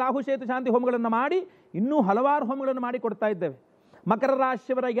ಕೇತು ರಾಹುಶೇತು ಶಾಂತಿ ಹೋಮಗಳನ್ನು ಮಾಡಿ ಇನ್ನೂ ಹಲವಾರು ಹೋಮಗಳನ್ನು ಮಾಡಿ ಕೊಡ್ತಾ ಇದ್ದೇವೆ. ಮಕರ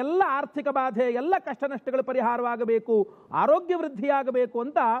ರಾಶಿಯವರ ಎಲ್ಲ ಆರ್ಥಿಕ ಬಾಧೆ, ಎಲ್ಲ ಕಷ್ಟ ನಷ್ಟಗಳು ಪರಿಹಾರವಾಗಬೇಕು, ಆರೋಗ್ಯ ವೃದ್ಧಿಯಾಗಬೇಕು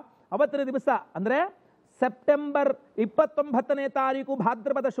ಅಂತ ಅವತ್ತಿನ ದಿವಸ ಅಂದರೆ ಸೆಪ್ಟೆಂಬರ್ 29ನೇ ತಾರೀಕು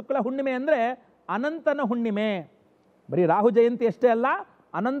ಭಾದ್ರಪದ ಶುಕ್ಲ ಹುಣ್ಣಿಮೆ ಅಂದರೆ ಅನಂತನ ಹುಣ್ಣಿಮೆ. ಬರೀ ರಾಹು ಜಯಂತಿ ಅಷ್ಟೇ ಅಲ್ಲ,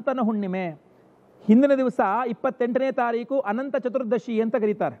 ಅನಂತನ ಹುಣ್ಣಿಮೆ. ಹಿಂದಿನ ದಿವಸ 28ನೇ ತಾರೀಕು ಅನಂತ ಚತುರ್ದಶಿ ಅಂತ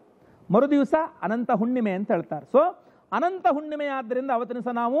ಕರೀತಾರೆ, ಮರುದಿವಸ ಅನಂತ ಹುಣ್ಣಿಮೆ ಅಂತ ಹೇಳ್ತಾರೆ. ಸೊ ಅನಂತ ಹುಣ್ಣಿಮೆ ಆದ್ದರಿಂದ ಅವತ್ತಿನ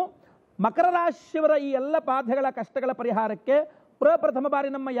ದಿವಸ ನಾವು ಮಕರ ರಾಶಿಯವರ ಈ ಎಲ್ಲ ಬಾಧೆಗಳ ಕಷ್ಟಗಳ ಪರಿಹಾರಕ್ಕೆ ಪ್ರಪ್ರಥಮ ಬಾರಿ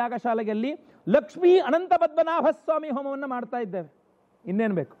ನಮ್ಮ ಯಾಗಶಾಲೆಯಲ್ಲಿ ಲಕ್ಷ್ಮೀ ಅನಂತ ಪದ್ಮನಾಭ ಸ್ವಾಮಿ ಹೋಮವನ್ನು ಮಾಡ್ತಾ ಇದ್ದೇವೆ.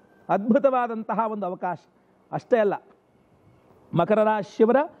 ಇನ್ನೇನು ಬೇಕು, ಅದ್ಭುತವಾದಂತಹ ಒಂದು ಅವಕಾಶ. ಅಷ್ಟೇ ಅಲ್ಲ, ಮಕರ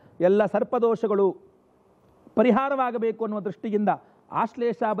ರಾಶಿಯವರ ಎಲ್ಲ ಸರ್ಪದೋಷಗಳು ಪರಿಹಾರವಾಗಬೇಕು ಅನ್ನುವ ದೃಷ್ಟಿಯಿಂದ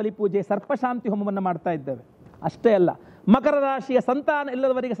ಆಶ್ಲೇಷ ಬಲಿಪೂಜೆ ಸರ್ಪಶಾಂತಿ ಹೋಮವನ್ನು ಮಾಡ್ತಾ ಇದ್ದೇವೆ. ಅಷ್ಟೇ ಅಲ್ಲ, ಮಕರ ರಾಶಿಯ ಸಂತಾನ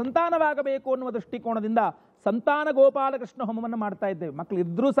ಇಲ್ಲದವರಿಗೆ ಸಂತಾನವಾಗಬೇಕು ಅನ್ನುವ ದೃಷ್ಟಿಕೋನದಿಂದ ಸಂತಾನ ಗೋಪಾಲಕೃಷ್ಣ ಹೋಮವನ್ನು ಮಾಡ್ತಾ ಇದ್ದೇವೆ. ಮಕ್ಕಳು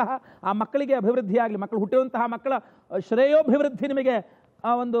ಇದ್ರೂ ಸಹ ಆ ಮಕ್ಕಳಿಗೆ ಅಭಿವೃದ್ಧಿ ಆಗಲಿ, ಮಕ್ಕಳು ಹುಟ್ಟಿರುವಂತಹ ಮಕ್ಕಳ ಶ್ರೇಯೋಭಿವೃದ್ಧಿ ನಿಮಗೆ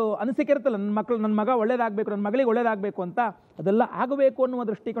ಒಂದು ಅನಿಸಿಕೆ ಇರುತ್ತಲ್ಲ, ನನ್ನ ಮಗ ಒಳ್ಳೇದಾಗಬೇಕು, ನನ್ನ ಮಗಳಿಗೆ ಒಳ್ಳೇದಾಗಬೇಕು ಅಂತ, ಅದೆಲ್ಲ ಆಗಬೇಕು ಅನ್ನುವ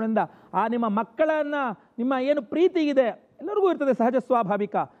ದೃಷ್ಟಿಕೋನದಿಂದ ಆ ನಿಮ್ಮ ಮಕ್ಕಳನ್ನು, ನಿಮ್ಮ ಏನು ಪ್ರೀತಿ ಇದೆ ಎಲ್ಲರಿಗೂ ಇರ್ತದೆ ಸಹಜ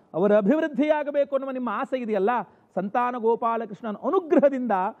ಸ್ವಾಭಾವಿಕ, ಅವರ ಅಭಿವೃದ್ಧಿಯಾಗಬೇಕು ಅನ್ನುವ ನಿಮ್ಮ ಆಸೆ ಇದೆಯಲ್ಲ, ಸಂತಾನ ಗೋಪಾಲಕೃಷ್ಣನ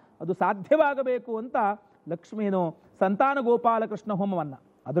ಅನುಗ್ರಹದಿಂದ ಅದು ಸಾಧ್ಯವಾಗಬೇಕು ಅಂತ ಲಕ್ಷ್ಮೀನು ಸಂತಾನ ಗೋಪಾಲಕೃಷ್ಣ ಹೋಮವನ್ನು,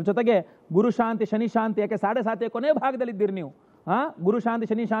 ಅದ್ರ ಜೊತೆಗೆ ಗುರುಶಾಂತಿ ಶನಿಶಾಂತಿ, ಯಾಕೆ 7.5 ಕೊನೆ ಭಾಗದಲ್ಲಿದ್ದೀರಿ ನೀವು, ಗುರುಶಾಂತಿ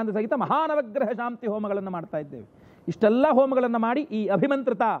ಶನಿಶಾಂತಿ ಸಹಿತ ಮಹಾನವಗ್ರಹ ಶಾಂತಿ ಹೋಮಗಳನ್ನು ಮಾಡ್ತಾ ಇದ್ದೇವೆ. ಇಷ್ಟೆಲ್ಲ ಹೋಮಗಳನ್ನು ಮಾಡಿ ಈ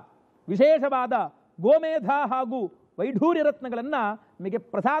ಅಭಿಮಂತ್ರಿತ ವಿಶೇಷವಾದ ಗೋಮೇಧ ಹಾಗೂ ವೈಢೂರ್ಯ ರತ್ನಗಳನ್ನು ನಿಮಗೆ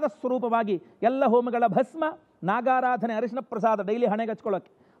ಪ್ರಸಾದ ಸ್ವರೂಪವಾಗಿ ಎಲ್ಲ ಹೋಮಗಳ ಭಸ್ಮ, ನಾಗಾರಾಧನೆ, ಅರಿಶಿನ ಪ್ರಸಾದ ಡೈಲಿ ಹಣೆಗೆ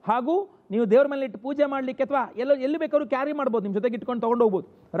ಹಚ್ಕೊಳ್ಳೋಕ್ಕೆ, ಹಾಗೂ ನೀವು ದೇವರ ಮೇಲೆ ಇಟ್ಟು ಪೂಜೆ ಮಾಡಲಿಕ್ಕೆ ಅಥವಾ ಎಲ್ಲಿ ಬೇಕಾದ್ರೂ ಕ್ಯಾರಿ ಮಾಡ್ಬೋದು, ನಿಮ್ಮ ಜೊತೆಗೆ ಇಟ್ಕೊಂಡು ತೊಗೊಂಡು ಹೋಗ್ಬೋದು,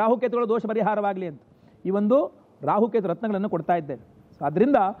 ರಾಹುಕೇತುಗಳ ದೋಷ ಪರಿಹಾರವಾಗಲಿ ಅಂತ ಈ ಒಂದು ರಾಹುಕೇತು ರತ್ನಗಳನ್ನು ಕೊಡ್ತಾ ಇದ್ದೇವೆ.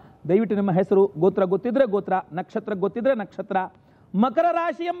 ಆದ್ದರಿಂದ ದಯವಿಟ್ಟು ನಿಮ್ಮ ಹೆಸರು, ಗೋತ್ರ ಗೊತ್ತಿದ್ರೆ ಗೋತ್ರ, ನಕ್ಷತ್ರ ಗೊತ್ತಿದ್ರೆ ನಕ್ಷತ್ರ, ಮಕರ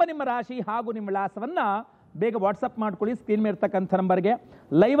ರಾಶಿ ಎಂಬ ನಿಮ್ಮ ರಾಶಿ ಹಾಗೂ ನಿಮ್ಮ ವಿಳಾಸವನ್ನು ಬೇಗ ವಾಟ್ಸಪ್ ಮಾಡ್ಕೊಳ್ಳಿ. ಸ್ಕ್ರೀನ್ ಮೇಲೆ ಇರ್ತಕ್ಕಂಥ ನಂಬರ್ಗೆ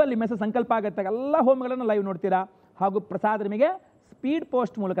ಲೈವಲ್ಲಿ ಮೆಸೇಜ್ ಸಂಕಲ್ಪ ಆಗುತ್ತೆ, ಎಲ್ಲ ಹೋಮಗಳನ್ನು ಲೈವ್ ನೋಡ್ತೀರಾ. ಹಾಗೂ ಪ್ರಸಾದ ನಿಮಗೆ ಸ್ಪೀಡ್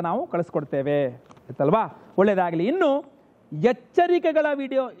ಪೋಸ್ಟ್ ಮೂಲಕ ನಾವು ಕಳಿಸ್ಕೊಡ್ತೇವೆ, ಆಯ್ತಲ್ವಾ? ಒಳ್ಳೆಯದಾಗಲಿ. ಇನ್ನು ಎಚ್ಚರಿಕೆಗಳ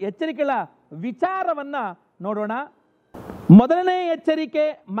ವಿಡಿಯೋ, ಎಚ್ಚರಿಕೆಗಳ ವಿಚಾರವನ್ನು ನೋಡೋಣ. ಮೊದಲನೇ ಎಚ್ಚರಿಕೆ,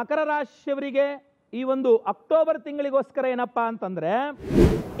 ಮಕರ ರಾಶಿಯವರಿಗೆ ಈ ಒಂದು ಅಕ್ಟೋಬರ್ ತಿಂಗಳಿಗೋಸ್ಕರ ಏನಪ್ಪ ಅಂತಂದರೆ,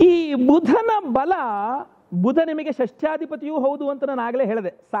 ಈ ಬುಧನ ಬಲ, ಬುಧ ನಿಮಗೆ ಷಷ್ಠ್ಯಾಧಿಪತಿಯೂ ಹೌದು ಅಂತ ನಾನು ಆಗಲೇ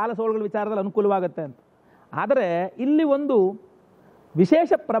ಹೇಳಿದೆ, ಸಾಲ ಸೋಳುಗಳ ವಿಚಾರದಲ್ಲಿ ಅನುಕೂಲವಾಗುತ್ತೆ ಅಂತ. ಆದರೆ ಇಲ್ಲಿ ಒಂದು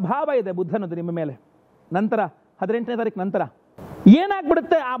ವಿಶೇಷ ಪ್ರಭಾವ ಇದೆ ಬುಧನದು ನಿಮ್ಮ ಮೇಲೆ. ನಂತರ 18ನೇ ತಾರೀಕು ನಂತರ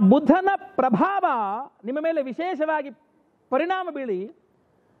ಏನಾಗ್ಬಿಡುತ್ತೆ, ಆ ಬುಧನ ಪ್ರಭಾವ ನಿಮ್ಮ ಮೇಲೆ ವಿಶೇಷವಾಗಿ ಪರಿಣಾಮ ಬೀಳಿ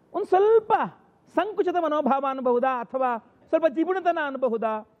ಒಂದು ಸ್ವಲ್ಪ ಸಂಕುಚಿತ ಮನೋಭಾವ ಅನ್ಬಹುದಾ, ಅಥವಾ ಸ್ವಲ್ಪ ಜಿಗುಣತನ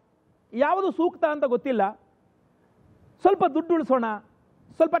ಅನ್ಬಹುದಾ, ಯಾವುದು ಸೂಕ್ತ ಅಂತ ಗೊತ್ತಿಲ್ಲ. ಸ್ವಲ್ಪ ದುಡ್ಡು ಉಳಿಸೋಣ,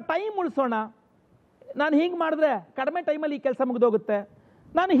 ಸ್ವಲ್ಪ ಟೈಮ್ ಉಳಿಸೋಣ, ನಾನು ಹೀಗೆ ಮಾಡಿದ್ರೆ ಕಡಿಮೆ ಟೈಮಲ್ಲಿ ಈ ಕೆಲಸ ಮುಗಿದೋಗುತ್ತೆ,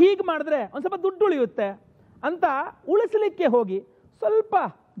 ನಾನು ಹೀಗೆ ಮಾಡಿದ್ರೆ ಒಂದು ಸ್ವಲ್ಪ ದುಡ್ಡು ಉಳಿಯುತ್ತೆ ಅಂತ ಉಳಿಸಲಿಕ್ಕೆ ಹೋಗಿ, ಸ್ವಲ್ಪ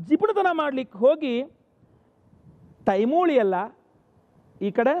ಜಿಪುಣತನ ಮಾಡಲಿಕ್ಕೆ ಹೋಗಿ ಟೈಮು ಉಳಿಯಲ್ಲ, ಈ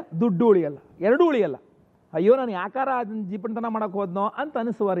ಕಡೆ ದುಡ್ಡು ಉಳಿಯಲ್ಲ, ಎರಡೂ ಉಳಿಯಲ್ಲ. ಅಯ್ಯೋ ನಾನು ಯಾಕಾರ ಅದನ್ನು ಜಿಪುಣತನ ಮಾಡೋಕ್ಕೆ ಹೋದ್ನೋ ಅಂತ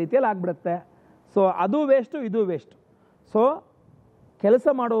ಅನಿಸುವ ರೀತಿಯಲ್ಲಿ ಆಗ್ಬಿಡುತ್ತೆ. ಸೊ ಅದು ವೇಸ್ಟು, ಇದು ವೇಸ್ಟು. ಸೊ ಕೆಲಸ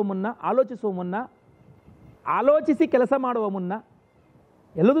ಮಾಡುವ ಮುನ್ನ, ಆಲೋಚಿಸುವ ಮುನ್ನ, ಆಲೋಚಿಸಿ ಕೆಲಸ ಮಾಡುವ ಮುನ್ನ,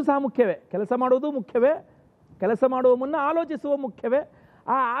 ಎಲ್ಲದೂ ಸಹ ಮುಖ್ಯವೇ. ಕೆಲಸ ಮಾಡುವುದು ಮುಖ್ಯವೇ, ಕೆಲಸ ಮಾಡುವ ಮುನ್ನ ಆಲೋಚಿಸುವ ಮುಖ್ಯವೇ.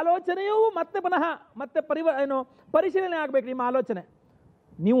 ಆ ಆಲೋಚನೆಯೂ ಮತ್ತೆ ಪುನಃ ಮತ್ತೆ ಪರಿಶೀಲನೆ ಆಗಬೇಕು ನಿಮ್ಮ ಆಲೋಚನೆ.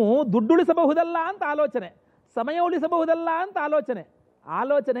 ನೀವು ದುಡ್ಡು ಉಳಿಸಬಹುದಲ್ಲ ಅಂತ ಆಲೋಚನೆ, ಸಮಯ ಉಳಿಸಬಹುದಲ್ಲ ಅಂತ ಆಲೋಚನೆ,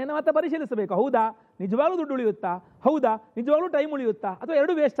 ಆಲೋಚನೆಯನ್ನು ಮತ್ತೆ ಪರಿಶೀಲಿಸಬೇಕು. ಹೌದಾ, ನಿಜವಾಗ್ಲೂ ದುಡ್ಡು ಉಳಿಯುತ್ತಾ, ಹೌದಾ ನಿಜವಾಗ್ಲೂ ಟೈಮ್ ಉಳಿಯುತ್ತಾ, ಅಥವಾ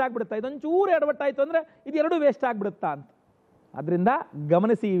ಎರಡು ವೇಸ್ಟ್ ಆಗಿಬಿಡುತ್ತಾ, ಇದೊಂಚೂರು ಎಡವಟ್ಟಾಯಿತು ಅಂದರೆ ಇದು ಎರಡು ವೇಸ್ಟ್ ಆಗಿಬಿಡುತ್ತಾ ಅಂತ. ಅದರಿಂದ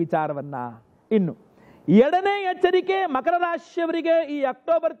ಗಮನಿಸಿ ಈ ವಿಚಾರವನ್ನು. ಇನ್ನು ಎರಡನೇ ಎಚ್ಚರಿಕೆ ಮಕರ ರಾಶಿಯವರಿಗೆ ಈ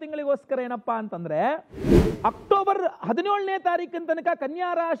ಅಕ್ಟೋಬರ್ ತಿಂಗಳಿಗೋಸ್ಕರ ಏನಪ್ಪ ಅಂತಂದರೆ, ಅಕ್ಟೋಬರ್ 17ನೇ ತಾರೀಕಿನ ತನಕ ಕನ್ಯಾ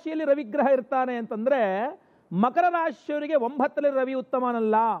ರಾಶಿಯಲ್ಲಿ ರವಿಗ್ರಹ ಇರ್ತಾನೆ ಅಂತಂದರೆ, ಮಕರ ರಾಶಿಯವರಿಗೆ 9ರಲ್ಲಿ ರವಿ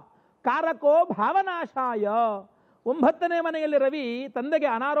ಉತ್ತಮನಲ್ಲ. ಕಾರಕೋ ಭಾವನಾಶಾಯ. 9ನೇ ಮನೆಯಲ್ಲಿ ರವಿ ತಂದೆಗೆ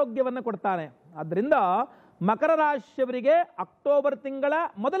ಅನಾರೋಗ್ಯವನ್ನು ಕೊಡ್ತಾನೆ. ಆದ್ದರಿಂದ ಮಕರ ರಾಶಿಯವರಿಗೆ ಅಕ್ಟೋಬರ್ ತಿಂಗಳ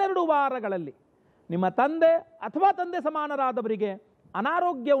ಮೊದಲೆರಡು ವಾರಗಳಲ್ಲಿ ನಿಮ್ಮ ತಂದೆ ಅಥವಾ ತಂದೆ ಸಮಾನರಾದವರಿಗೆ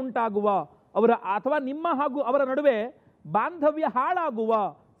ಅನಾರೋಗ್ಯ ಉಂಟಾಗುವ, ಅವರ ಅಥವಾ ನಿಮ್ಮ ಹಾಗೂ ಅವರ ನಡುವೆ ಬಾಂಧವ್ಯ ಹಾಳಾಗುವ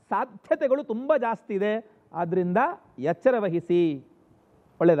ಸಾಧ್ಯತೆಗಳು ತುಂಬ ಜಾಸ್ತಿ ಇದೆ. ಆದ್ದರಿಂದ ಎಚ್ಚರ ವಹಿಸಿ,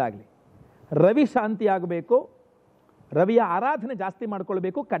 ಒಳ್ಳೆಯದಾಗಲಿ. ರವಿ ಶಾಂತಿಯಾಗಬೇಕು, ರವಿಯ ಆರಾಧನೆ ಜಾಸ್ತಿ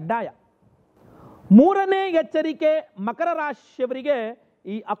ಮಾಡಿಕೊಳ್ಬೇಕು, ಕಡ್ಡಾಯ. ಮೂರನೇ ಎಚ್ಚರಿಕೆ ಮಕರ ರಾಶಿಯವರಿಗೆ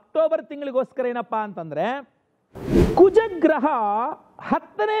ಈ ಅಕ್ಟೋಬರ್ ತಿಂಗಳಿಗೋಸ್ಕರ ಏನಪ್ಪ ಅಂತಂದರೆ, ಕುಜಗ್ರಹ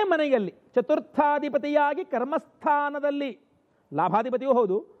 10ನೇ ಮನೆಯಲ್ಲಿ ಚತುರ್ಥಾಧಿಪತಿಯಾಗಿ ಕರ್ಮಸ್ಥಾನದಲ್ಲಿ, ಲಾಭಾಧಿಪತಿಯೂ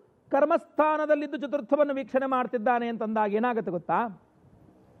ಹೌದು, ಕರ್ಮಸ್ಥಾನದಲ್ಲಿದ್ದು ಚತುರ್ಥವನ್ನು ವೀಕ್ಷಣೆ ಮಾಡ್ತಿದ್ದಾನೆ ಅಂತಂದಾಗ ಏನಾಗುತ್ತೆ ಗೊತ್ತಾ,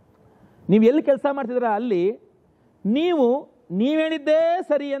 ನೀವು ಎಲ್ಲಿ ಕೆಲಸ ಮಾಡ್ತಿದ್ದೀರ ಅಲ್ಲಿ ನೀವೇಳಿದ್ದೇ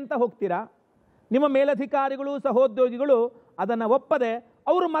ಸರಿ ಅಂತ ಹೋಗ್ತೀರಾ. ನಿಮ್ಮ ಮೇಲಧಿಕಾರಿಗಳು ಸಹೋದ್ಯೋಗಿಗಳು ಅದನ್ನು ಒಪ್ಪದೆ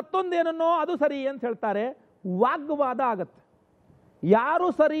ಅವರು ಮತ್ತೊಂದೇನನ್ನೋ ಅದು ಸರಿ ಅಂತ ಹೇಳ್ತಾರೆ. ವಾಗ್ವಾದ ಆಗುತ್ತೆ. ಯಾರು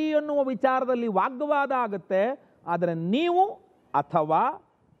ಸರಿ ಅನ್ನುವ ವಿಚಾರದಲ್ಲಿ ವಾಗ್ವಾದ ಆಗುತ್ತೆ. ಆದರೆ ನೀವು ಅಥವಾ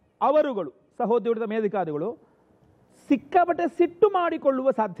ಅವರುಗಳು, ಸಹೋದ್ಯೋಗದ ಮೇಲಧಿಕಾರಿಗಳು ಸಿಕ್ಕಾಪಟ್ಟೆ ಸಿಟ್ಟು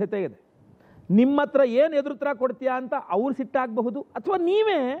ಮಾಡಿಕೊಳ್ಳುವ ಸಾಧ್ಯತೆ ಇದೆ. ನಿಮ್ಮ ಹತ್ರ ಏನು ಎದುರುತ್ತರ ಕೊಡ್ತೀಯಾ ಅಂತ ಅವ್ರು ಸಿಟ್ಟಾಗಬಹುದು, ಅಥವಾ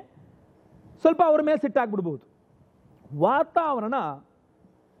ನೀವೇ ಸ್ವಲ್ಪ ಅವ್ರ ಮೇಲೆ ಸಿಟ್ಟಾಗ್ಬಿಡ್ಬಹುದು. ವಾತಾವರಣ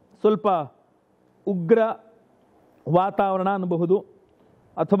ಸ್ವಲ್ಪ ಉಗ್ರ ವಾತಾವರಣ ಅನ್ನಬಹುದು,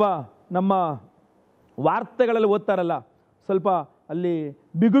 ಅಥವಾ ನಮ್ಮ ವಾರ್ತೆಗಳಲ್ಲಿ ಓದ್ತಾರಲ್ಲ ಸ್ವಲ್ಪ ಅಲ್ಲಿ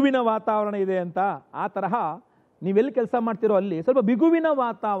ಬಿಗುವಿನ ವಾತಾವರಣ ಇದೆ ಅಂತ, ಆ ತರಹ ನೀವೆಲ್ಲಿ ಕೆಲಸ ಮಾಡ್ತಿರೋ ಅಲ್ಲಿ ಸ್ವಲ್ಪ ಬಿಗುವಿನ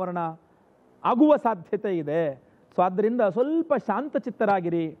ವಾತಾವರಣ ಆಗುವ ಸಾಧ್ಯತೆ ಇದೆ. ಸೊ ಆದ್ದರಿಂದ ಸ್ವಲ್ಪ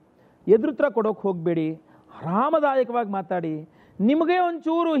ಶಾಂತಚಿತ್ತರಾಗಿರಿ, ಎದುರುತ್ತರ ಕೊಡೋಕೆ ಹೋಗಬೇಡಿ, ಆರಾಮದಾಯಕವಾಗಿ ಮಾತಾಡಿ. ನಿಮಗೆ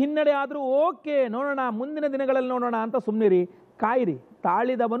ಒಂಚೂರು ಹಿನ್ನಡೆ ಆದರೂ ಓಕೆ, ನೋಡೋಣ ಮುಂದಿನ ದಿನಗಳಲ್ಲಿ ನೋಡೋಣ ಅಂತ ಸುಮ್ಮನಿರಿ, ಕಾಯಿರಿ.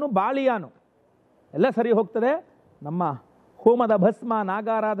 ತಾಳಿದವನು ಬಾಳಿಯಾನು, ಎಲ್ಲ ಸರಿ ಹೋಗ್ತದೆ. ನಮ್ಮ ಹೋಮದ ಭಸ್ಮ,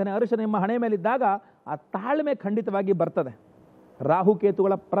 ನಾಗಾರಾಧನೆ, ಅರಿಶ ನಿಮ್ಮ ಹಣೆ ಮೇಲಿದ್ದಾಗ ಆ ತಾಳ್ಮೆ ಖಂಡಿತವಾಗಿ ಬರ್ತದೆ.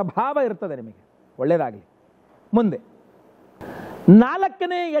 ರಾಹುಕೇತುಗಳ ಪ್ರಭಾವ ಇರ್ತದೆ ನಿಮಗೆ. ಒಳ್ಳೆಯದಾಗಲಿ. ಮುಂದೆ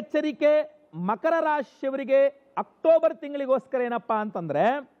 4ನೇ ಎಚ್ಚರಿಕೆ ಮಕರ ರಾಶಿಯವರಿಗೆ ಅಕ್ಟೋಬರ್ ತಿಂಗಳಿಗೋಸ್ಕರ ಏನಪ್ಪಾ ಅಂತಂದ್ರೆ,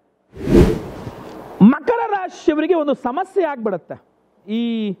 ಮಕರ ರಾಶಿಯವರಿಗೆ ಒಂದು ಸಮಸ್ಯೆ ಆಗ್ಬಿಡುತ್ತೆ ಈ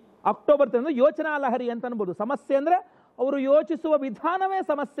ಅಕ್ಟೋಬರ್ ತಿಂಗಳು. ಯೋಚನಾ ಲಹರಿ ಅಂತ ಅನ್ಬೋದು. ಸಮಸ್ಯೆ ಅಂದರೆ ಅವರು ಯೋಚಿಸುವ ವಿಧಾನವೇ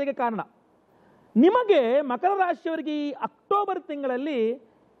ಸಮಸ್ಯೆಗೆ ಕಾರಣ. ನಿಮಗೆ ಮಕರ ರಾಶಿಯವರಿಗೆ ಈ ಅಕ್ಟೋಬರ್ ತಿಂಗಳಲ್ಲಿ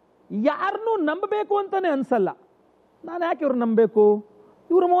ಯಾರನ್ನೂ ನಂಬಬೇಕು ಅಂತಾನೆ ಅನ್ಸಲ್ಲ. ನಾನು ಯಾಕೆ ಇವ್ರು ನಂಬಬೇಕು,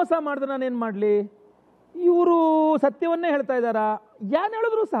 ಇವರು ಮೋಸ ಮಾಡಿದ್ರೆ ನಾನೇನು ಮಾಡಲಿ, ಇವರು ಸತ್ಯವನ್ನೇ ಹೇಳ್ತಾ ಇದ್ದಾರಾ, ಏನು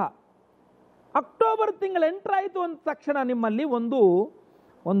ಹೇಳಿದ್ರು ಸಹ ಅಕ್ಟೋಬರ್ ತಿಂಗಳು ಎಂಟ್ರಾಯಿತು ಅಂದ ತಕ್ಷಣ ನಿಮ್ಮಲ್ಲಿ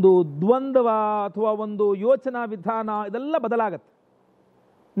ಒಂದು ದ್ವಂದ್ವ ಅಥವಾ ಒಂದು ಯೋಚನಾ ವಿಧಾನ ಇದೆಲ್ಲ ಬದಲಾಗತ್ತೆ.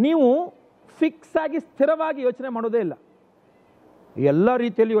 ನೀವು ಫಿಕ್ಸ್ ಆಗಿ ಸ್ಥಿರವಾಗಿ ಯೋಚನೆ ಮಾಡೋದೇ ಇಲ್ಲ. ಎಲ್ಲ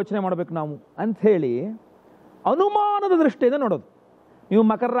ರೀತಿಯಲ್ಲಿ ಯೋಚನೆ ಮಾಡಬೇಕು ನಾವು ಅಂಥೇಳಿ ಅನುಮಾನದ ದೃಷ್ಟಿಯಿಂದ ನೋಡೋದು. ನೀವು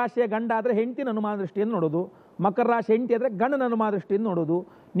ಮಕರ ರಾಶಿಯ ಗಂಡ ಆದರೆ ಹೆಂಡತಿನ ಅನುಮಾನ ದೃಷ್ಟಿಯಿಂದ ನೋಡೋದು, ಮಕರ ರಾಶಿ ಹೆಂಡತಿ ಆದರೆ ಗಂಡನ ಅನುಮಾನ ದೃಷ್ಟಿಯಿಂದ ನೋಡೋದು.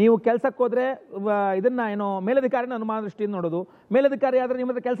 ನೀವು ಕೆಲಸಕ್ಕೆ ಹೋದರೆ ಇದನ್ನು ಮೇಲಧಿಕಾರಿನ ಅನುಮಾನ ದೃಷ್ಟಿಯಿಂದ ನೋಡೋದು, ಮೇಲಧಿಕಾರಿ ಆದರೆ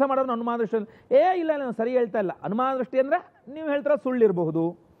ನಿಮ್ಮ ಹತ್ರ ಕೆಲಸ ಮಾಡೋದನ್ನ ಅನುಮಾನ ದೃಷ್ಟಿಯಿಂದ, ಇಲ್ಲ ನಾನು ಸರಿ ಹೇಳ್ತಾ ಇಲ್ಲ. ಅನುಮಾನ ದೃಷ್ಟಿ ಅಂದರೆ ನೀವು ಹೇಳ್ತಾರೆ ಸುಳ್ಳಿರಬಹುದು.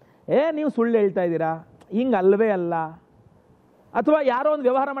 ನೀವು ಸುಳ್ಳು ಹೇಳ್ತಾ ಇದ್ದೀರಾ, ಹಿಂಗೆ ಅಲ್ವೇ ಅಲ್ಲ. ಅಥವಾ ಯಾರೋ ಒಂದು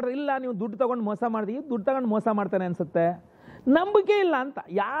ವ್ಯವಹಾರ ಮಾಡ್ತಾರೆ, ಇಲ್ಲ ನೀವು ದುಡ್ಡು ತಗೊಂಡು ಮೋಸ ಮಾಡಿದ್ವಿ, ದುಡ್ಡು ತಗೊಂಡು ಮೋಸ ಮಾಡ್ತಾನೆ ಅನ್ಸುತ್ತೆ. ನಂಬಿಕೆ ಇಲ್ಲ ಅಂತ,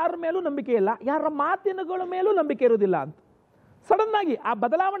 ಯಾರ ಮೇಲೂ ನಂಬಿಕೆ ಇಲ್ಲ, ಯಾರ ಮಾತಿನಗಳ ಮೇಲೂ ನಂಬಿಕೆ ಇರೋದಿಲ್ಲ ಅಂತ. ಸಡನ್ ಆಗಿ ಆ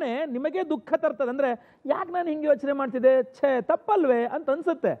ಬದಲಾವಣೆ ನಿಮಗೆ ದುಃಖ ತರ್ತದೆ. ಅಂದರೆ ಯಾಕೆ ನಾನು ಹಿಂಗೆ ಯೋಚನೆ ಮಾಡ್ತಿದ್ದೆ, ತಪ್ಪಲ್ವೇ ಅಂತ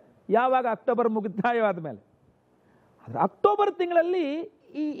ಅನ್ಸುತ್ತೆ ಯಾವಾಗ ಅಕ್ಟೋಬರ್ ಮುಕ್ತಾಯವಾದ ಮೇಲೆ. ಆದರೆ ಅಕ್ಟೋಬರ್ ತಿಂಗಳಲ್ಲಿ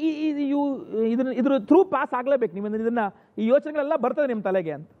ಇದ್ರ ಥ್ರೂ ಪಾಸ್ ಆಗಲೇಬೇಕು. ನೀವು ಇದನ್ನು ಈ ಯೋಚನೆಗಳೆಲ್ಲ ಬರ್ತದೆ ನಿಮ್ಮ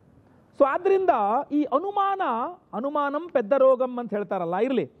ತಲೆಗೆ ಅಂತ. ಸೊ ಆದ್ದರಿಂದ ಈ ಅನುಮಾನಂ ಪೆದ್ದ ರೋಗಂ ಅಂತ ಹೇಳ್ತಾರಲ್ಲ,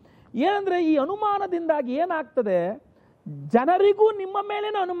 ಇರಲಿ. ಏನಂದರೆ ಈ ಅನುಮಾನದಿಂದಾಗಿ ಏನಾಗ್ತದೆ, ಜನರಿಗೂ ನಿಮ್ಮ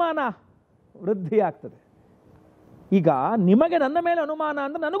ಮೇಲಿನ ಅನುಮಾನ ವೃದ್ಧಿ ಆಗ್ತದೆ. ಈಗ ನಿಮಗೆ ನನ್ನ ಮೇಲೆ ಅನುಮಾನ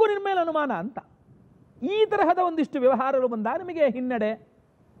ಅಂದರೆ ನನಗೂ ನಿಮ್ಮ ಮೇಲೆ ಅನುಮಾನ ಅಂತ. ಈ ತರಹದ ಒಂದಿಷ್ಟು ವ್ಯವಹಾರಗಳು ಬಂದಾಗ ನಿಮಗೆ ಹಿನ್ನಡೆ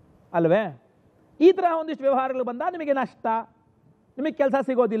ಅಲ್ವೇ? ಈ ತರಹ ಒಂದಿಷ್ಟು ವ್ಯವಹಾರಗಳು ಬಂದಾಗ ನಿಮಗೆ ನಷ್ಟ, ನಿಮಗೆ ಕೆಲಸ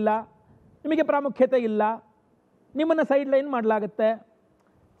ಸಿಗೋದಿಲ್ಲ, ನಿಮಗೆ ಪ್ರಾಮುಖ್ಯತೆ ಇಲ್ಲ, ನಿಮ್ಮನ್ನು ಸೈಡ್ ಲೈನ್ ಮಾಡಲಾಗುತ್ತೆ.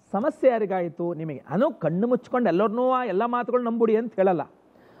 ಸಮಸ್ಯೆ ಯಾರಿಗಾಯಿತು? ನಿಮಗೆ. ಕಣ್ಣು ಮುಚ್ಕೊಂಡು ಎಲ್ಲರನ್ನೂ ಎಲ್ಲ ಮಾತುಗಳು ನಂಬುಡಿ ಅಂತ ಹೇಳಲ್ಲ.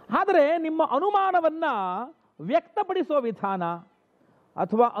 ಆದರೆ ನಿಮ್ಮ ಅನುಮಾನವನ್ನು ವ್ಯಕ್ತಪಡಿಸೋ ವಿಧಾನ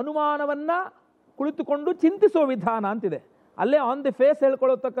ಅಥವಾ ಅನುಮಾನವನ್ನು ಕುಳಿತುಕೊಂಡು ಚಿಂತಿಸೋ ವಿಧಾನ ಅಂತಿದೆ. ಅಲ್ಲೇ ಆನ್ ದಿ ಫೇಸ್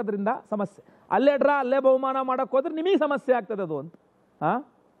ಹೇಳ್ಕೊಳ್ಳೋತಕ್ಕದ್ರಿಂದ ಸಮಸ್ಯೆ. ಅಲ್ಲೇ ಅಲ್ಲೇ ಬಹುಮಾನ ಮಾಡೋಕ್ಕೆ ಹೋದ್ರೆ ನಿಮಗೆ ಸಮಸ್ಯೆ ಆಗ್ತದೆ ಅದು ಅಂತ.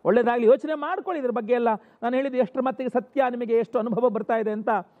 ಒಳ್ಳೆಯದಾಗಲಿ, ಯೋಚನೆ ಮಾಡ್ಕೊಳ್ಳಿ ಇದ್ರ ಬಗ್ಗೆ ಎಲ್ಲ. ನಾನು ಹೇಳಿದ್ದು ಎಷ್ಟರ ಮಟ್ಟಿಗೆ ಸತ್ಯ, ನಿಮಗೆ ಎಷ್ಟು ಅನುಭವ ಬರ್ತಾ ಇದೆ ಅಂತ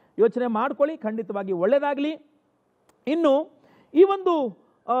ಯೋಚನೆ ಮಾಡ್ಕೊಳ್ಳಿ. ಖಂಡಿತವಾಗಿ ಒಳ್ಳೆಯದಾಗಲಿ. ಇನ್ನು ಈ ಒಂದು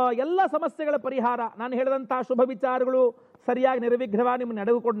ಎಲ್ಲ ಸಮಸ್ಯೆಗಳ ಪರಿಹಾರ, ನಾನು ಹೇಳಿದಂಥ ಶುಭ ವಿಚಾರಗಳು ಸರಿಯಾಗಿ ನಿರ್ವಿಘ್ನವಾಗಿ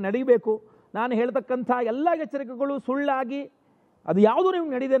ನಿಮ್ಗೆ ನಡೀಬೇಕು. ನಾನು ಹೇಳ್ತಕ್ಕಂಥ ಎಲ್ಲ ಎಚ್ಚರಿಕೆಗಳು ಸುಳ್ಳಾಗಿ ಅದು ಯಾವುದೂ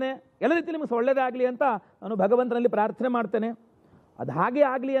ನಿಮ್ಗೆ ನಡೀದೇನೆ ಎಲ್ಲ ರೀತಿ ನಿಮ್ಗೆ ಒಳ್ಳೆಯದಾಗಲಿ ಅಂತ ನಾನು ಭಗವಂತನಲ್ಲಿ ಪ್ರಾರ್ಥನೆ ಮಾಡ್ತೇನೆ. ಅದು ಹಾಗೆ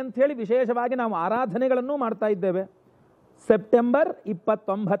ಆಗಲಿ ಅಂಥೇಳಿ ವಿಶೇಷವಾಗಿ ನಾವು ಆರಾಧನೆಗಳನ್ನು ಮಾಡ್ತಾ ಇದ್ದೇವೆ. ಸೆಪ್ಟೆಂಬರ್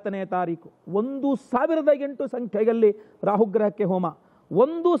 29ನೇ ತಾರೀಕು 1008 ಸಂಖ್ಯೆಯಲ್ಲಿ ರಾಹುಗ್ರಹಕ್ಕೆ ಹೋಮ,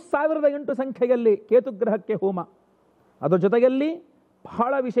 1008 ಸಂಖ್ಯೆಯಲ್ಲಿ ಕೇತುಗ್ರಹಕ್ಕೆ ಹೋಮ. ಅದರ ಜೊತೆಯಲ್ಲಿ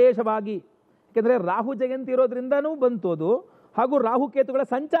ಬಹಳ ವಿಶೇಷವಾಗಿ, ಏಕೆಂದರೆ ರಾಹು ಜಯಂತಿ ಇರೋದ್ರಿಂದನೂ ಬಂತು ಅದು, ಹಾಗೂ ರಾಹುಕೇತುಗಳ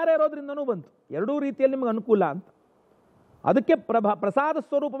ಸಂಚಾರ ಇರೋದ್ರಿಂದನೂ ಬಂತು. ಎರಡೂ ರೀತಿಯಲ್ಲಿ ನಿಮಗೆ ಅನುಕೂಲ ಅಂತ. ಅದಕ್ಕೆ ಪ್ರಸಾದ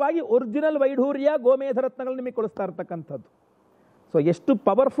ಸ್ವರೂಪವಾಗಿ ಒರಿಜಿನಲ್ ವೈಢೂರ್ಯ ಗೋಮೇಧ ರತ್ನಗಳು ನಿಮಗೆ ಕೊಡಿಸ್ತಾ ಇರ್ತಕ್ಕಂಥದ್ದು. ಸೊ ಎಷ್ಟು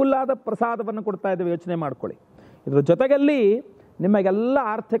ಪವರ್ಫುಲ್ ಆದ ಪ್ರಸಾದವನ್ನು ಕೊಡ್ತಾ ಇದ್ದೇವೆ ಯೋಚನೆ ಮಾಡ್ಕೊಳ್ಳಿ. ಇದರ ಜೊತೆಯಲ್ಲಿ ನಿಮಗೆಲ್ಲ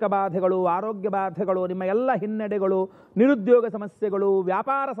ಆರ್ಥಿಕ ಬಾಧೆಗಳು, ಆರೋಗ್ಯ ಬಾಧೆಗಳು, ನಿಮಗೆಲ್ಲ ಹಿನ್ನಡೆಗಳು, ನಿರುದ್ಯೋಗ ಸಮಸ್ಯೆಗಳು,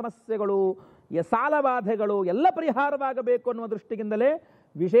 ವ್ಯಾಪಾರ ಸಮಸ್ಯೆಗಳು, ಸಾಲ ಬಾಧೆಗಳು ಎಲ್ಲ ಪರಿಹಾರವಾಗಬೇಕು ಅನ್ನುವ ದೃಷ್ಟಿಯಿಂದಲೇ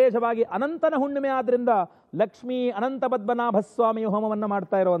ವಿಶೇಷವಾಗಿ ಅನಂತನ ಹುಣ್ಣಿಮೆ ಆದ್ದರಿಂದ ಲಕ್ಷ್ಮೀ ಅನಂತ ಪದ್ಮನಾಭ ಸ್ವಾಮಿ ಹೋಮವನ್ನು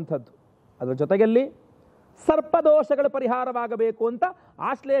ಮಾಡ್ತಾ ಇರುವಂಥದ್ದು. ಅದರ ಜೊತೆಯಲ್ಲಿ ಸರ್ಪದೋಷಗಳ ಪರಿಹಾರವಾಗಬೇಕು ಅಂತ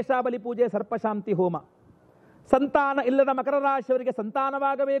ಆಶ್ಲೇಷ ಬಲಿ ಪೂಜೆ, ಸರ್ಪಶಾಂತಿ ಹೋಮ. ಸಂತಾನ ಇಲ್ಲದ ಮಕರ ರಾಶಿಯವರಿಗೆ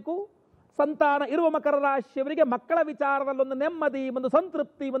ಸಂತಾನವಾಗಬೇಕು, ಸಂತಾನ ಇರುವ ಮಕರ ರಾಶಿಯವರಿಗೆ ಮಕ್ಕಳ ವಿಚಾರದಲ್ಲೊಂದು ನೆಮ್ಮದಿ, ಒಂದು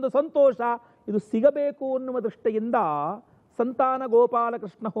ಸಂತೃಪ್ತಿ, ಒಂದು ಸಂತೋಷ ಇದು ಸಿಗಬೇಕು ಅನ್ನುವ ದೃಷ್ಟಿಯಿಂದ ಸಂತಾನ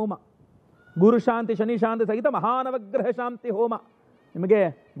ಗೋಪಾಲಕೃಷ್ಣ ಹೋಮ, ಗುರುಶಾಂತಿ ಶನಿಶಾಂತಿ ಸಹಿತ ಮಹಾನವಗ್ರಹ ಶಾಂತಿ ಹೋಮ. ನಿಮಗೆ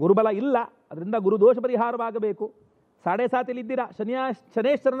ಗುರುಬಲ ಇಲ್ಲ, ಅದರಿಂದ ಗುರುದೋಷ ಪರಿಹಾರವಾಗಬೇಕು. 7:30 ಇದ್ದೀರಾ,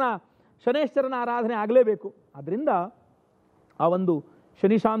 ಶನೇಶ್ವರನ ಆರಾಧನೆ ಆಗಲೇಬೇಕು. ಆದ್ದರಿಂದ ಆ ಒಂದು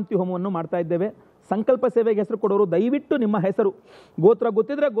ಶನಿಶಾಂತಿ ಹೋಮವನ್ನು ಮಾಡ್ತಾ ಇದ್ದೇವೆ. ಸಂಕಲ್ಪ ಸೇವೆಗೆ ಹೆಸರು ಕೊಡೋರು ದಯವಿಟ್ಟು ನಿಮ್ಮ ಹೆಸರು, ಗೋತ್ರ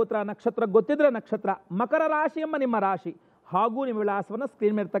ಗೊತ್ತಿದ್ರೆ ಗೋತ್ರ, ನಕ್ಷತ್ರ ಗೊತ್ತಿದ್ರೆ ನಕ್ಷತ್ರ, ಮಕರ ರಾಶಿ ಎಂಬ ನಿಮ್ಮ ರಾಶಿ ಹಾಗೂ ನಿಮ್ಮ ವಿಳಾಸವನ್ನು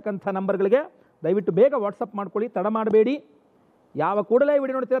ಸ್ಕ್ರೀನ್ ಮೇಲೆ ಇರ್ತಕ್ಕಂಥ ನಂಬರ್ಗಳಿಗೆ ದಯವಿಟ್ಟು ಬೇಗ ವಾಟ್ಸಪ್ ಮಾಡ್ಕೊಳ್ಳಿ, ತಡ ಮಾಡಬೇಡಿ. ಯಾವ ಕೂಡಲೇ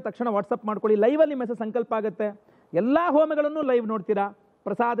ವಿಡಿಯೋ ನೋಡ್ತೀರಾ ತಕ್ಷಣ ವಾಟ್ಸಪ್ ಮಾಡ್ಕೊಳ್ಳಿ. ಲೈವಲ್ಲಿ ನಿಮ್ಮ ಹೆಸರು ಸಂಕಲ್ಪ ಆಗುತ್ತೆ. ಎಲ್ಲ ಹೋಮಗಳನ್ನು ಲೈವ್ ನೋಡ್ತೀರಾ.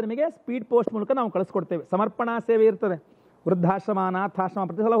 ಪ್ರಸಾದ ನಿಮಗೆ ಸ್ಪೀಡ್ ಪೋಸ್ಟ್ ಮೂಲಕ ನಾವು ಕಳಿಸ್ಕೊಡ್ತೇವೆ. ಸಮರ್ಪಣಾ ಸೇವೆ ಇರ್ತದೆ. ವೃದ್ಧಾಶ್ರಮ, ಅನಾಥಾಶ್ರಮ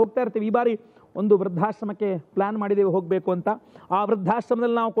ಪ್ರತಿ ಸಲ ಹೋಗ್ತಾ ಇರ್ತೀವಿ. ಈ ಬಾರಿ ಒಂದು ವೃದ್ಧಾಶ್ರಮಕ್ಕೆ ಪ್ಲಾನ್ ಮಾಡಿದ್ದೇವೆ ಹೋಗಬೇಕು ಅಂತ. ಆ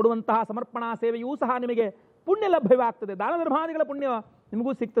ವೃದ್ಧಾಶ್ರಮದಲ್ಲಿ ನಾವು ಕೊಡುವಂತಹ ಸಮರ್ಪಣಾ ಸೇವೆಯೂ ಸಹ ನಿಮಗೆ ಪುಣ್ಯ ಲಭ್ಯವಾಗ್ತದೆ, ದಾನ ಧರ್ಮಾದಿಗಳ ಪುಣ್ಯ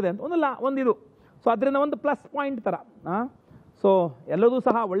ನಿಮಗೂ ಸಿಗ್ತದೆ ಅಂತ ಒಂದಿದು. ಸೊ ಅದರಿಂದ ಒಂದು ಪ್ಲಸ್ ಪಾಯಿಂಟ್ ಥರ. ಸೊ ಎಲ್ಲದೂ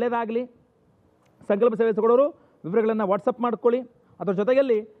ಸಹ ಒಳ್ಳೆಯದಾಗಲಿ. ಸಂಕಲ್ಪ ಸೇವೆ ಕೊಡೋರು ವಿವರಗಳನ್ನು ವಾಟ್ಸಪ್ ಮಾಡ್ಕೊಳ್ಳಿ. ಅದರ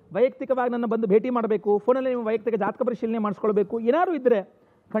ಜೊತೆಯಲ್ಲಿ ವೈಯಕ್ತಿಕವಾಗಿ ನನ್ನ ಬಂದು ಭೇಟಿ ಮಾಡಬೇಕು, ಫೋನಲ್ಲಿ ನಿಮ್ಮ ವೈಯಕ್ತಿಕ ಜಾತಕ ಪರಿಶೀಲನೆ ಮಾಡಿಸ್ಕೊಳ್ಬೇಕು ಏನಾದರೂ ಇದ್ದರೆ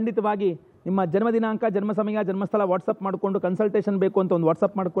ಖಂಡಿತವಾಗಿ ನಿಮ್ಮ ಜನ್ಮ ದಿನಾಂಕ, ಜನ್ಮ ಸಮಯ, ಜನ್ಮಸ್ಥಳ ವಾಟ್ಸಪ್ ಮಾಡಿಕೊಂಡು ಕನ್ಸಲ್ಟೇಷನ್ ಬೇಕು ಅಂತ ಒಂದು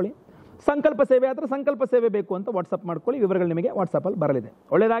ವಾಟ್ಸಪ್ ಮಾಡ್ಕೊಳ್ಳಿ. ಸಂಕಲ್ಪ ಸೇವೆ ಆದರೆ ಸಂಕಲ್ಪ ಸೇವೆ ಬೇಕು ಅಂತ ವಾಟ್ಸಪ್ ಮಾಡ್ಕೊಳ್ಳಿ. ವಿವರಗಳು ನಿಮಗೆ ವಾಟ್ಸಪ್ಪಲ್ಲಿ ಬರಲಿದೆ.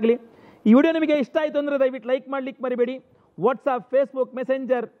 ಒಳ್ಳೆಯದಾಗಲಿ. ಈ ವಿಡಿಯೋ ನಿಮಗೆ ಇಷ್ಟ ಆಯಿತು ಅಂದರೆ ದಯವಿಟ್ಟು ಲೈಕ್ ಮಾಡಲಿಕ್ಕೆ ಮರಿಬೇಡಿ. ವಾಟ್ಸಪ್, ಫೇಸ್ಬುಕ್,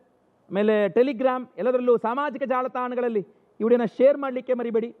 ಮೆಸೆಂಜರ್, ಆಮೇಲೆ ಟೆಲಿಗ್ರಾಮ್ ಎಲ್ಲದರಲ್ಲೂ ಸಾಮಾಜಿಕ ಜಾಲತಾಣಗಳಲ್ಲಿ ಈ ವಿಡಿಯೋನ ಶೇರ್ ಮಾಡಲಿಕ್ಕೆ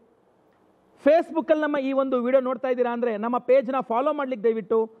ಮರಿಬೇಡಿ. ಫೇಸ್ಬುಕ್ಕಲ್ಲಿ ನಮ್ಮ ಈ ಒಂದು ವಿಡಿಯೋ ನೋಡ್ತಾ ಇದ್ದೀರಾ ಅಂದರೆ ನಮ್ಮ ಪೇಜ್ನ ಫಾಲೋ ಮಾಡಲಿಕ್ಕೆ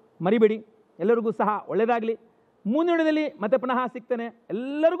ದಯವಿಟ್ಟು ಮರಿಬೇಡಿ. ಎಲ್ಲರಿಗೂ ಸಹ ಒಳ್ಳೆಯದಾಗಲಿ. ಮುಂದಿನ ವಿಡಿಯೋದಲ್ಲಿ ಮತ್ತೆ ಪುನಃ ಸಿಗ್ತೇನೆ.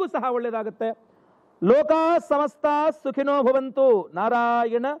 ಎಲ್ಲರಿಗೂ ಸಹ ಒಳ್ಳೆಯದಾಗುತ್ತೆ. ಲೋಕಾ ಸಮಸ್ತ ಸುಖಿನೋ ಭವಂತು.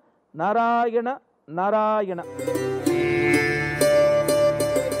 ನಾರಾಯಣ ನಾರಾಯಣ ನಾರಾಯಣ.